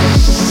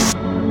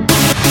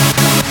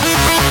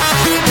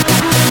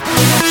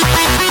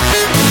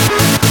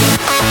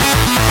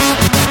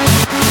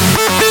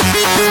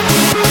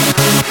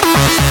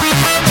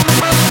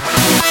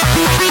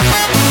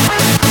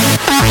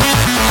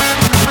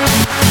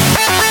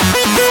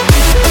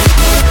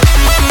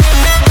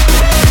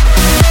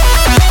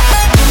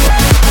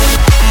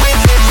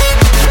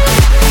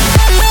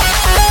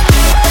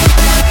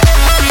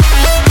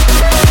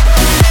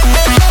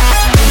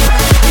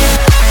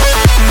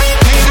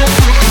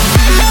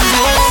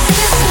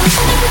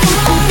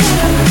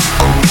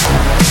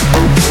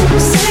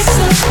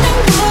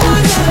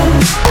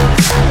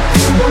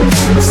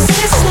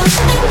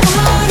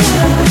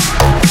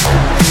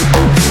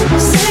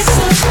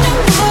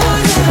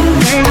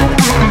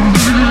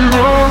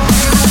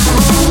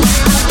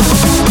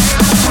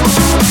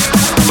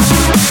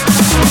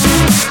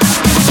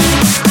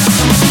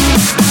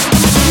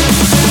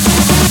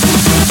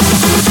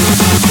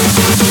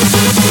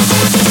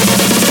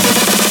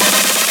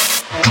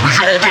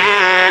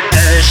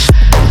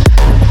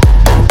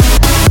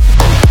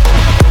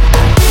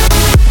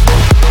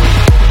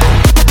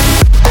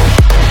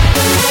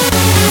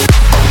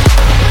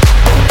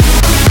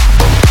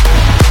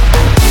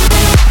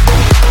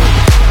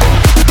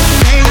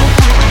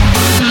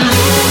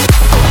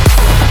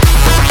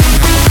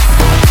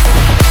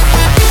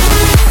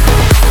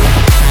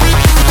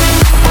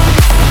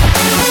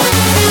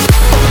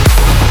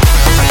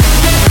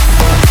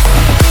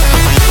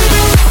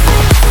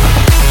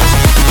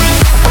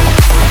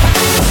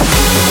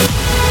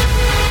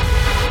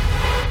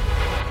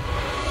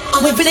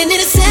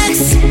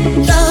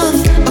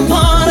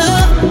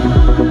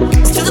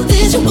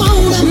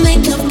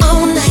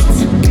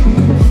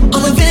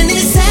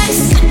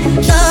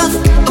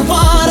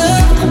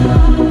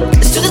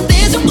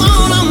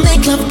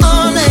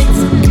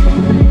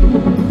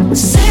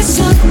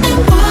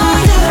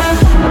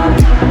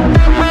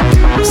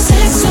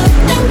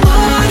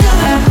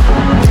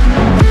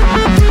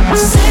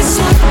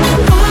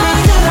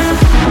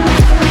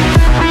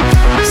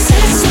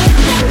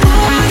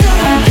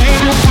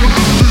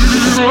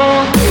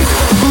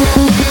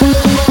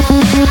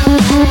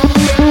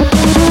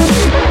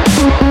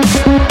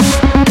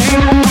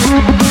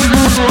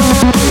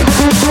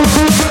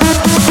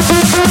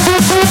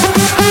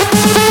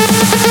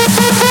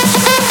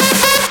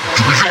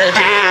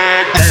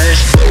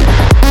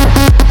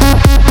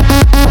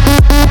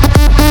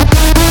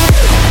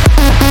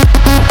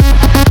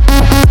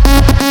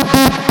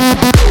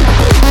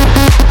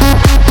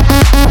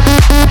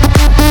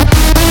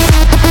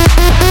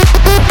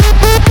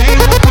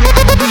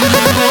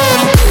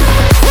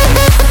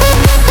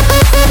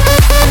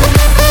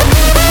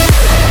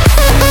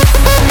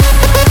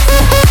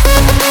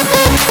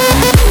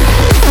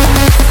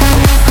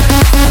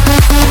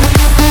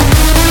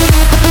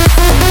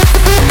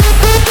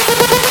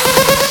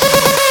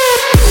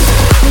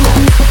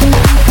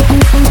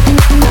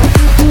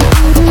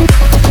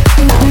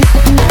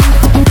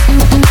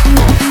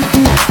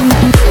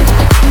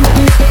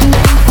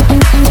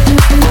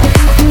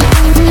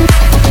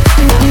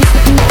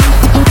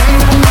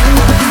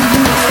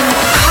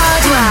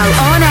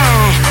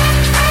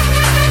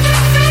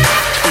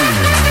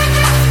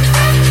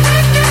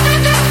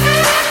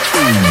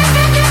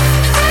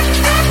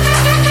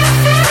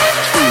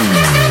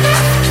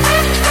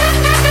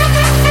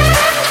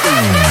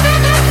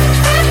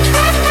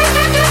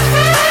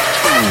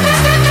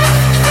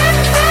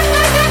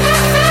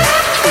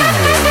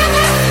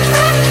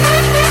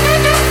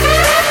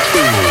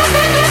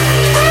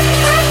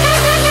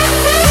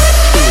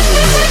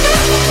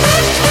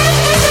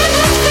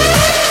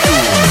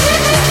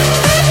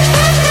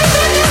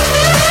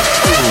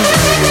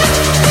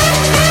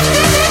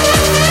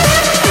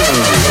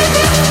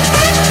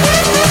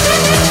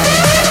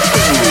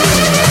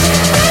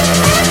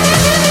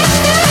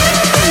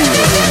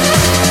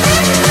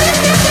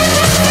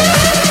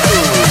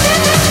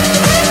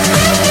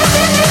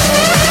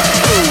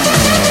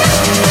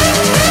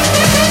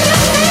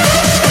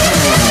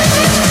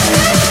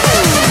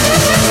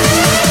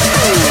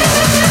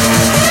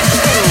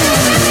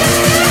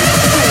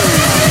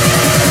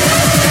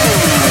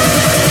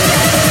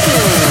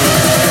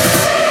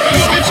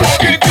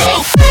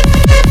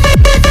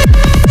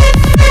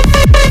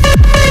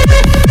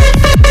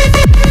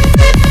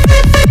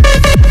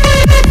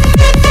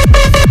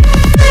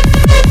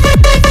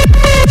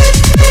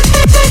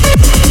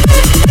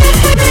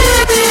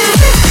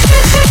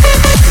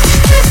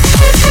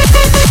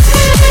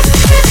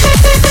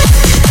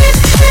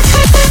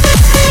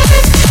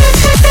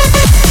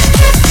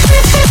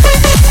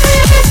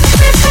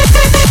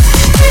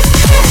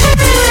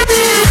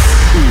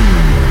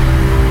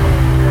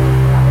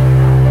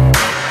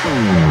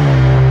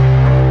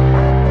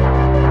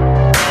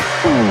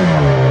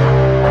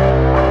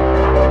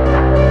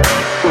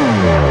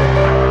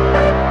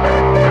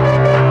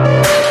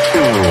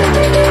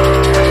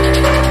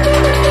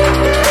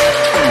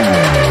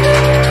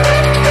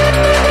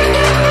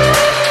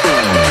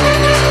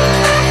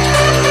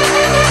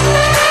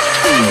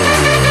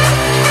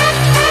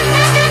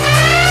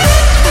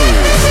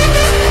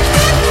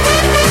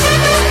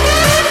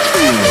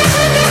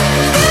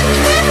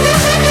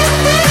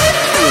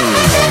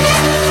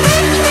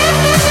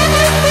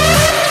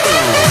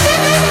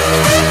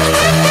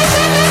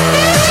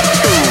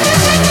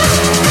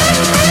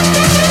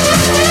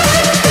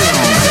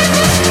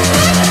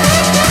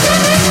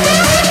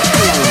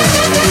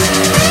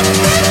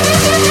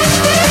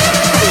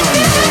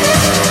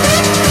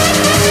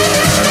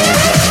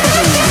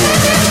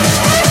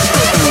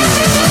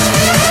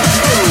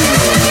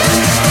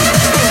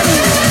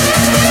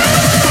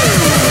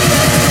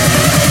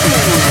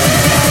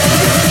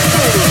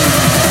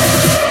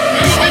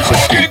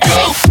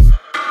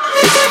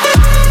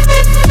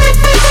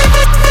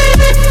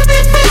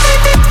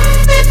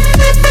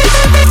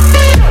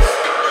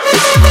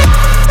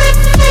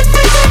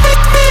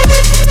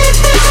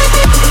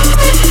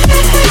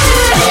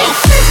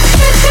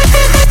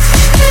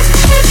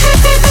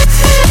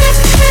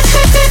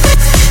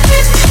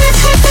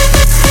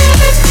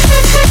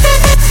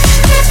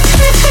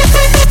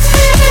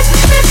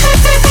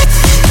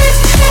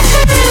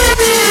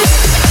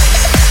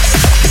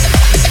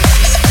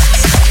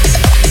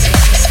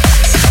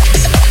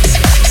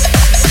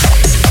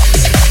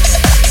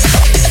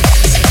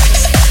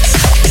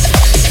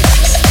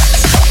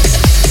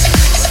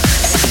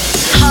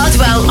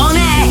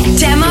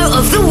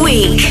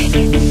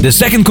 week. The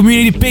second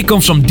community pick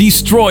comes from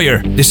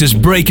Destroyer. This is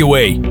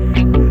Breakaway.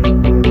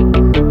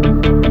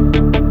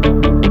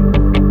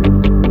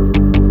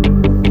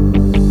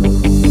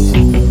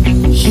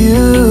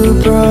 You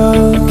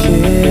broke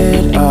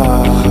it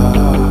off,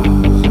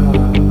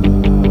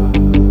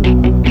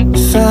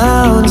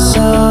 found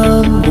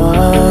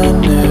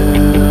someone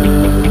new.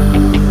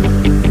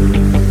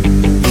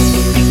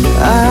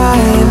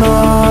 I'm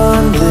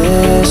on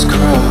this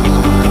cross,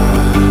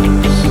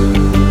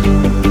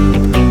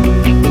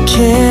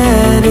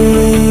 can't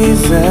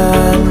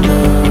even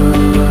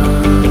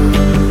move.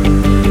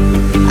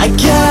 I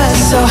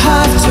guess I'll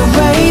have to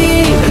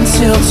wait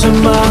until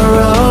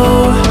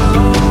tomorrow.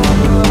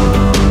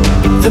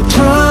 The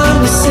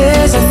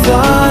promises I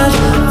thought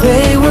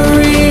they were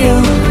real,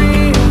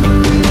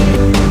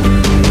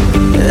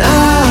 and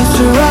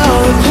after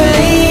all the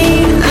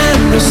pain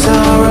and the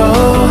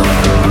sorrow,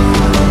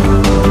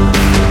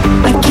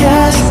 I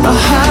guess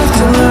I'll have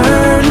to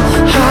learn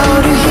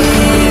how to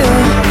heal.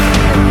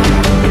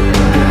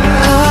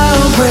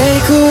 I'll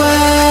break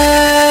away.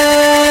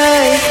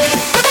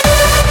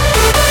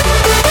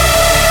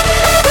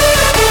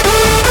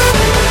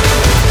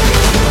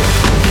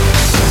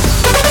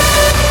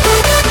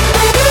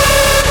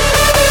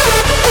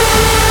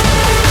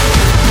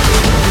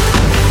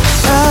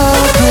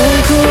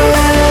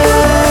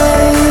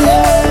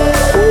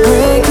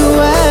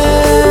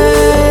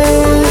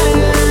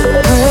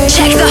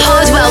 Check the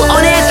Hardwell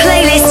On Air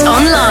playlist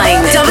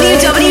online.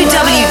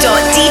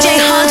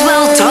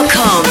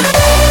 www.djhardwell.com.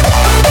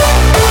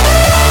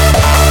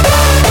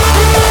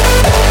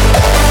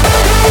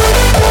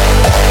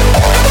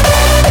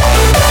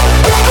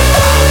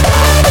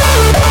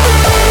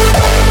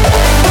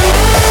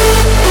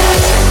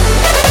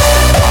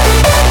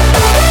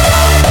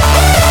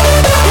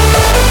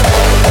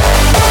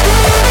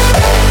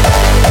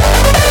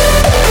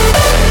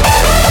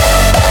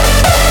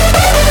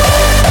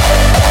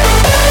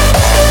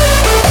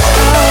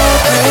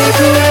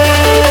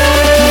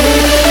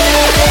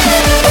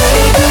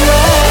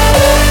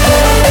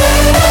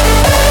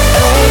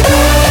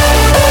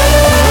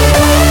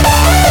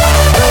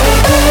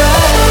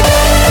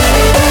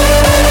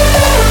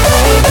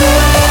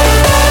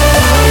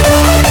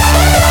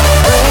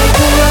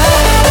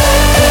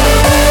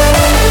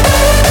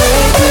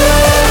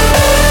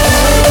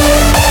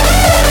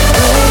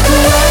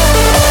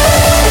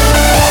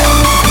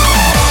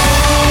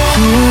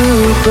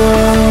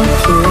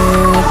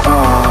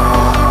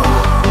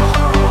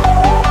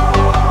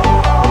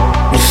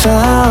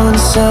 Found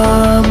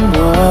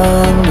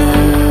someone new.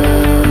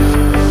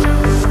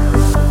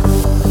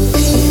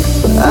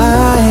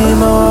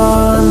 I'm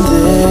on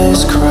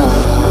this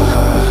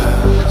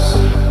cross,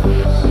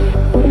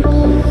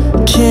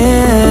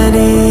 can't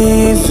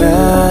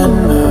even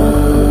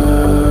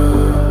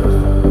move.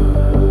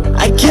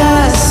 I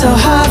guess I'll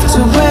have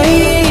to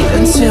wait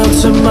until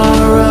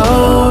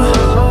tomorrow.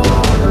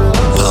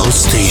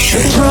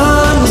 PALSTATION. The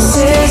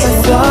promises I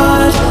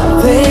thought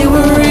they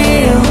were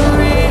real.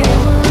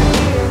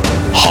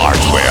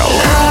 Hardwell.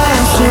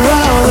 After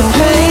all the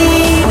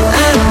pain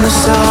and the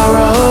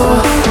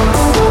sorrow,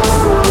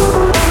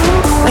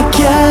 I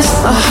guess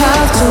I'll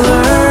have to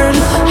learn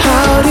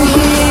how to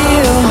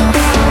heal.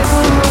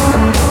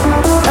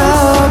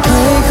 I'll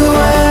break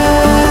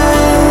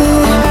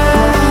away,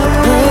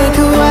 break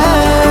away,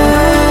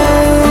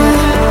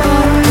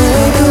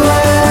 break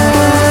away,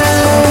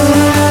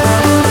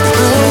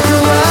 break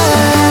away.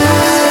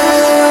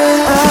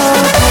 I'll break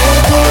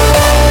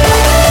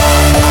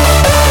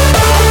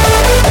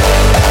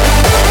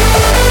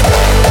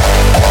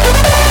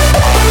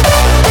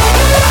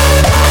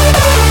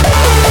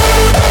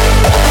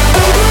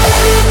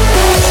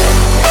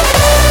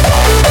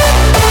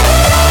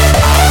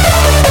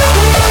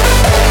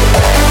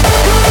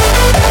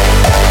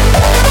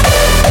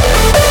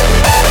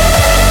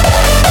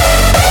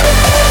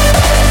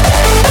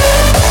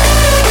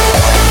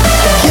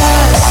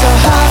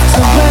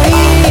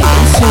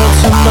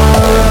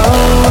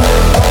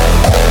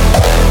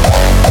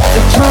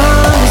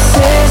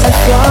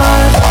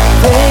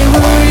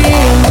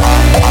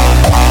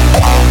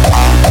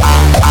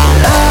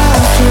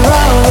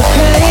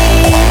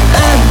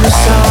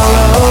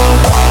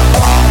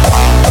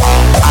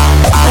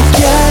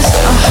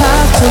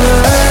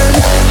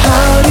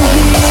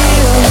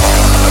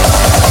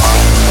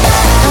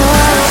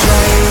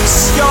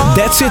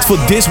That's it for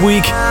this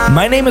week.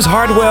 My name is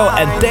Hardwell,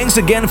 and thanks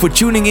again for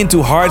tuning in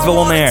to Hardwell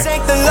On Air.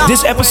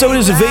 This episode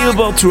is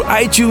available through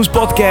iTunes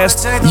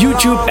Podcast,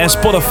 YouTube and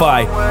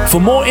Spotify. For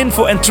more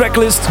info and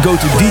tracklist, go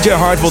to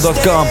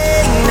djhardwell.com.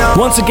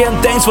 Once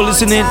again, thanks for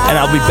listening, and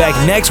I'll be back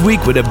next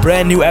week with a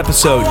brand new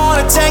episode. We're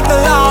gonna take the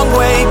long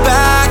way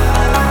back.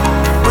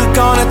 We're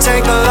gonna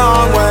take the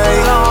long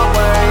way.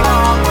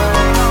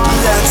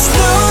 Let's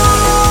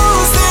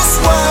lose this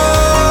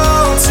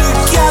world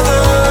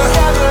together.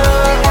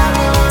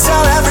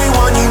 Tell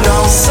everyone you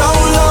know. So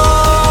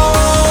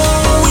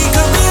long, we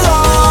could be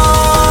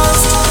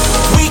lost.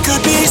 We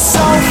could be so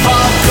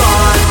far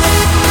gone.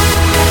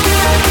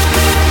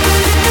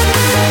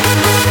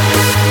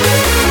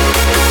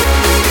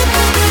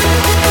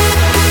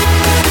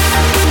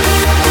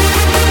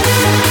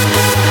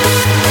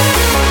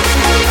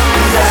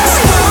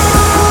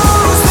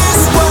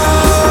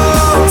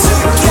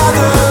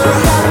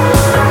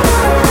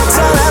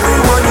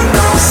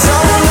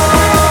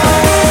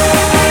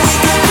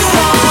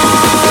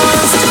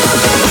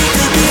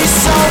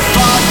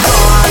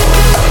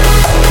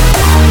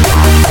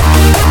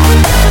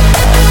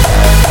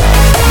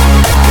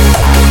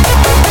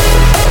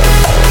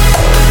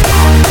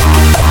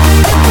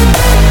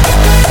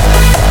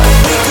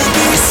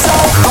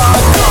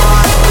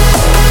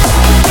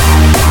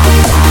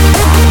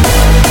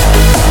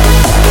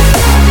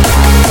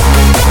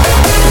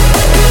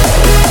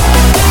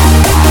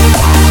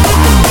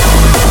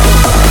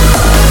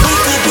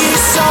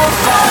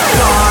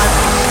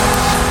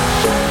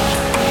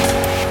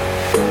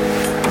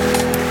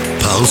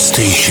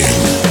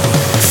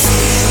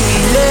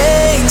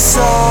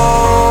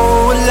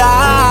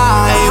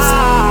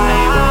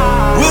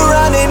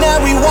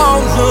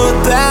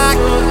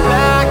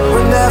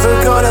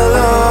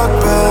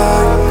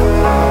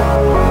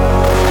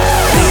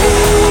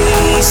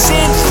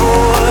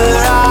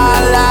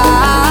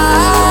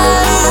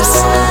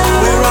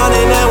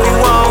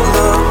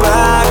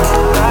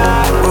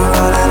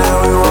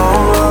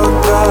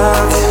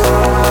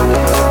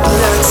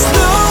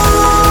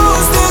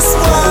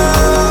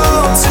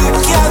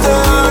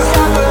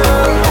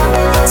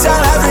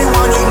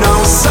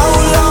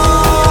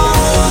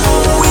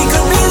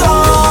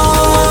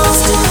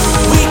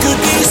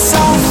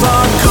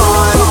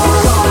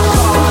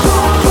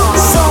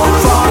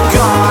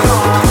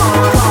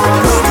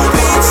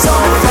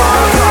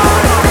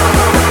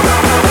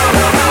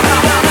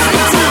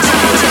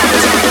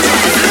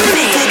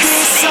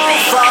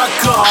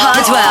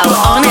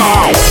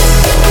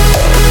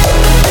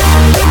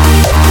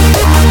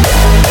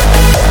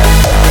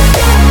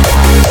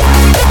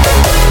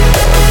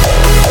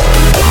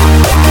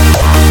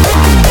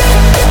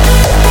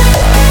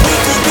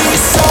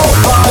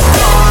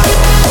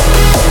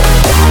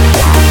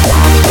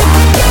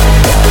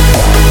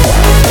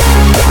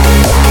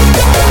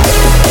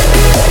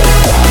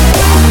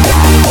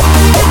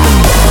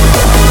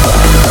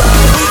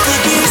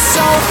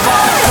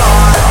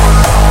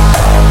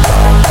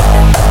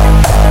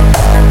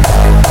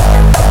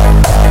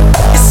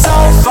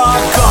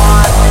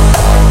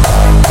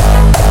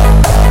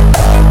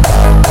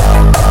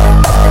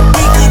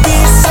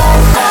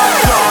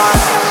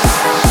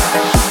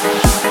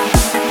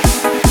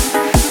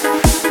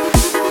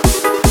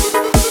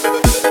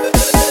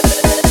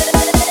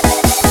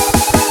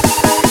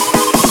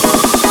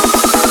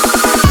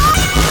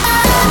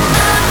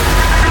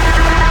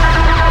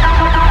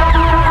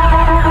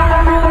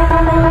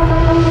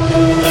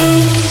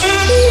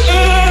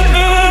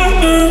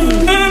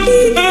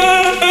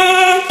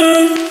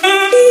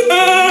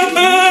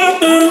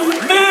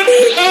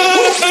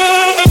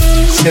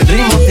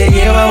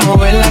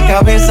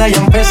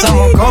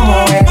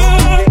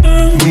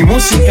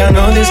 música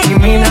no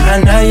discrimina a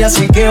nadie,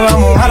 así que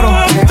vamos a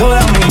romper.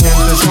 Toda mi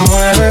gente se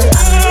mueve,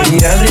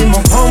 mira el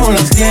ritmo como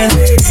los tiene.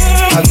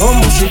 Hago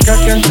música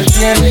que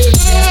entretiene.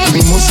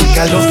 Mi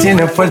música los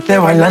tiene fuerte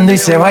bailando y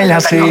se baila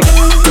así.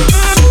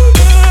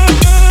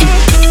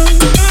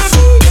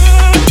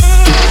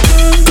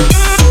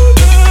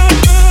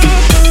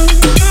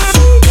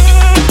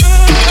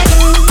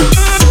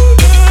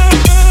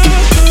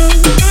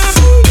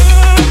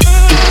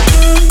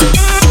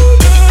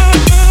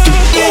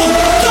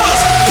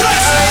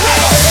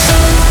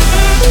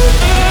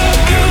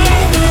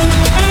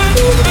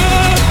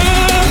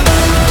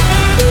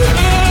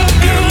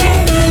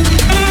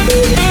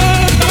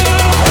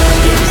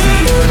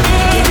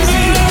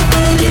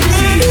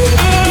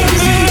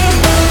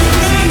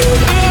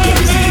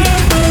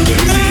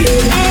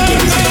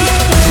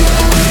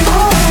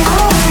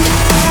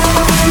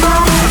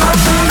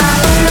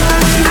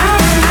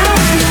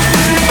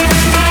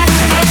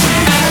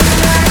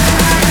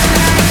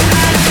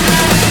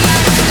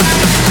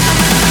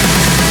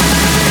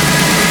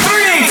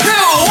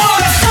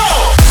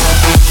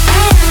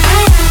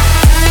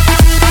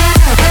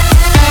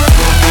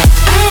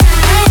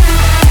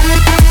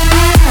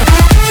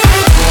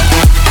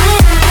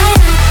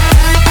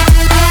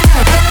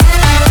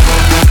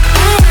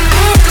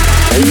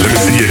 Let me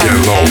see you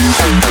get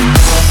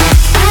low.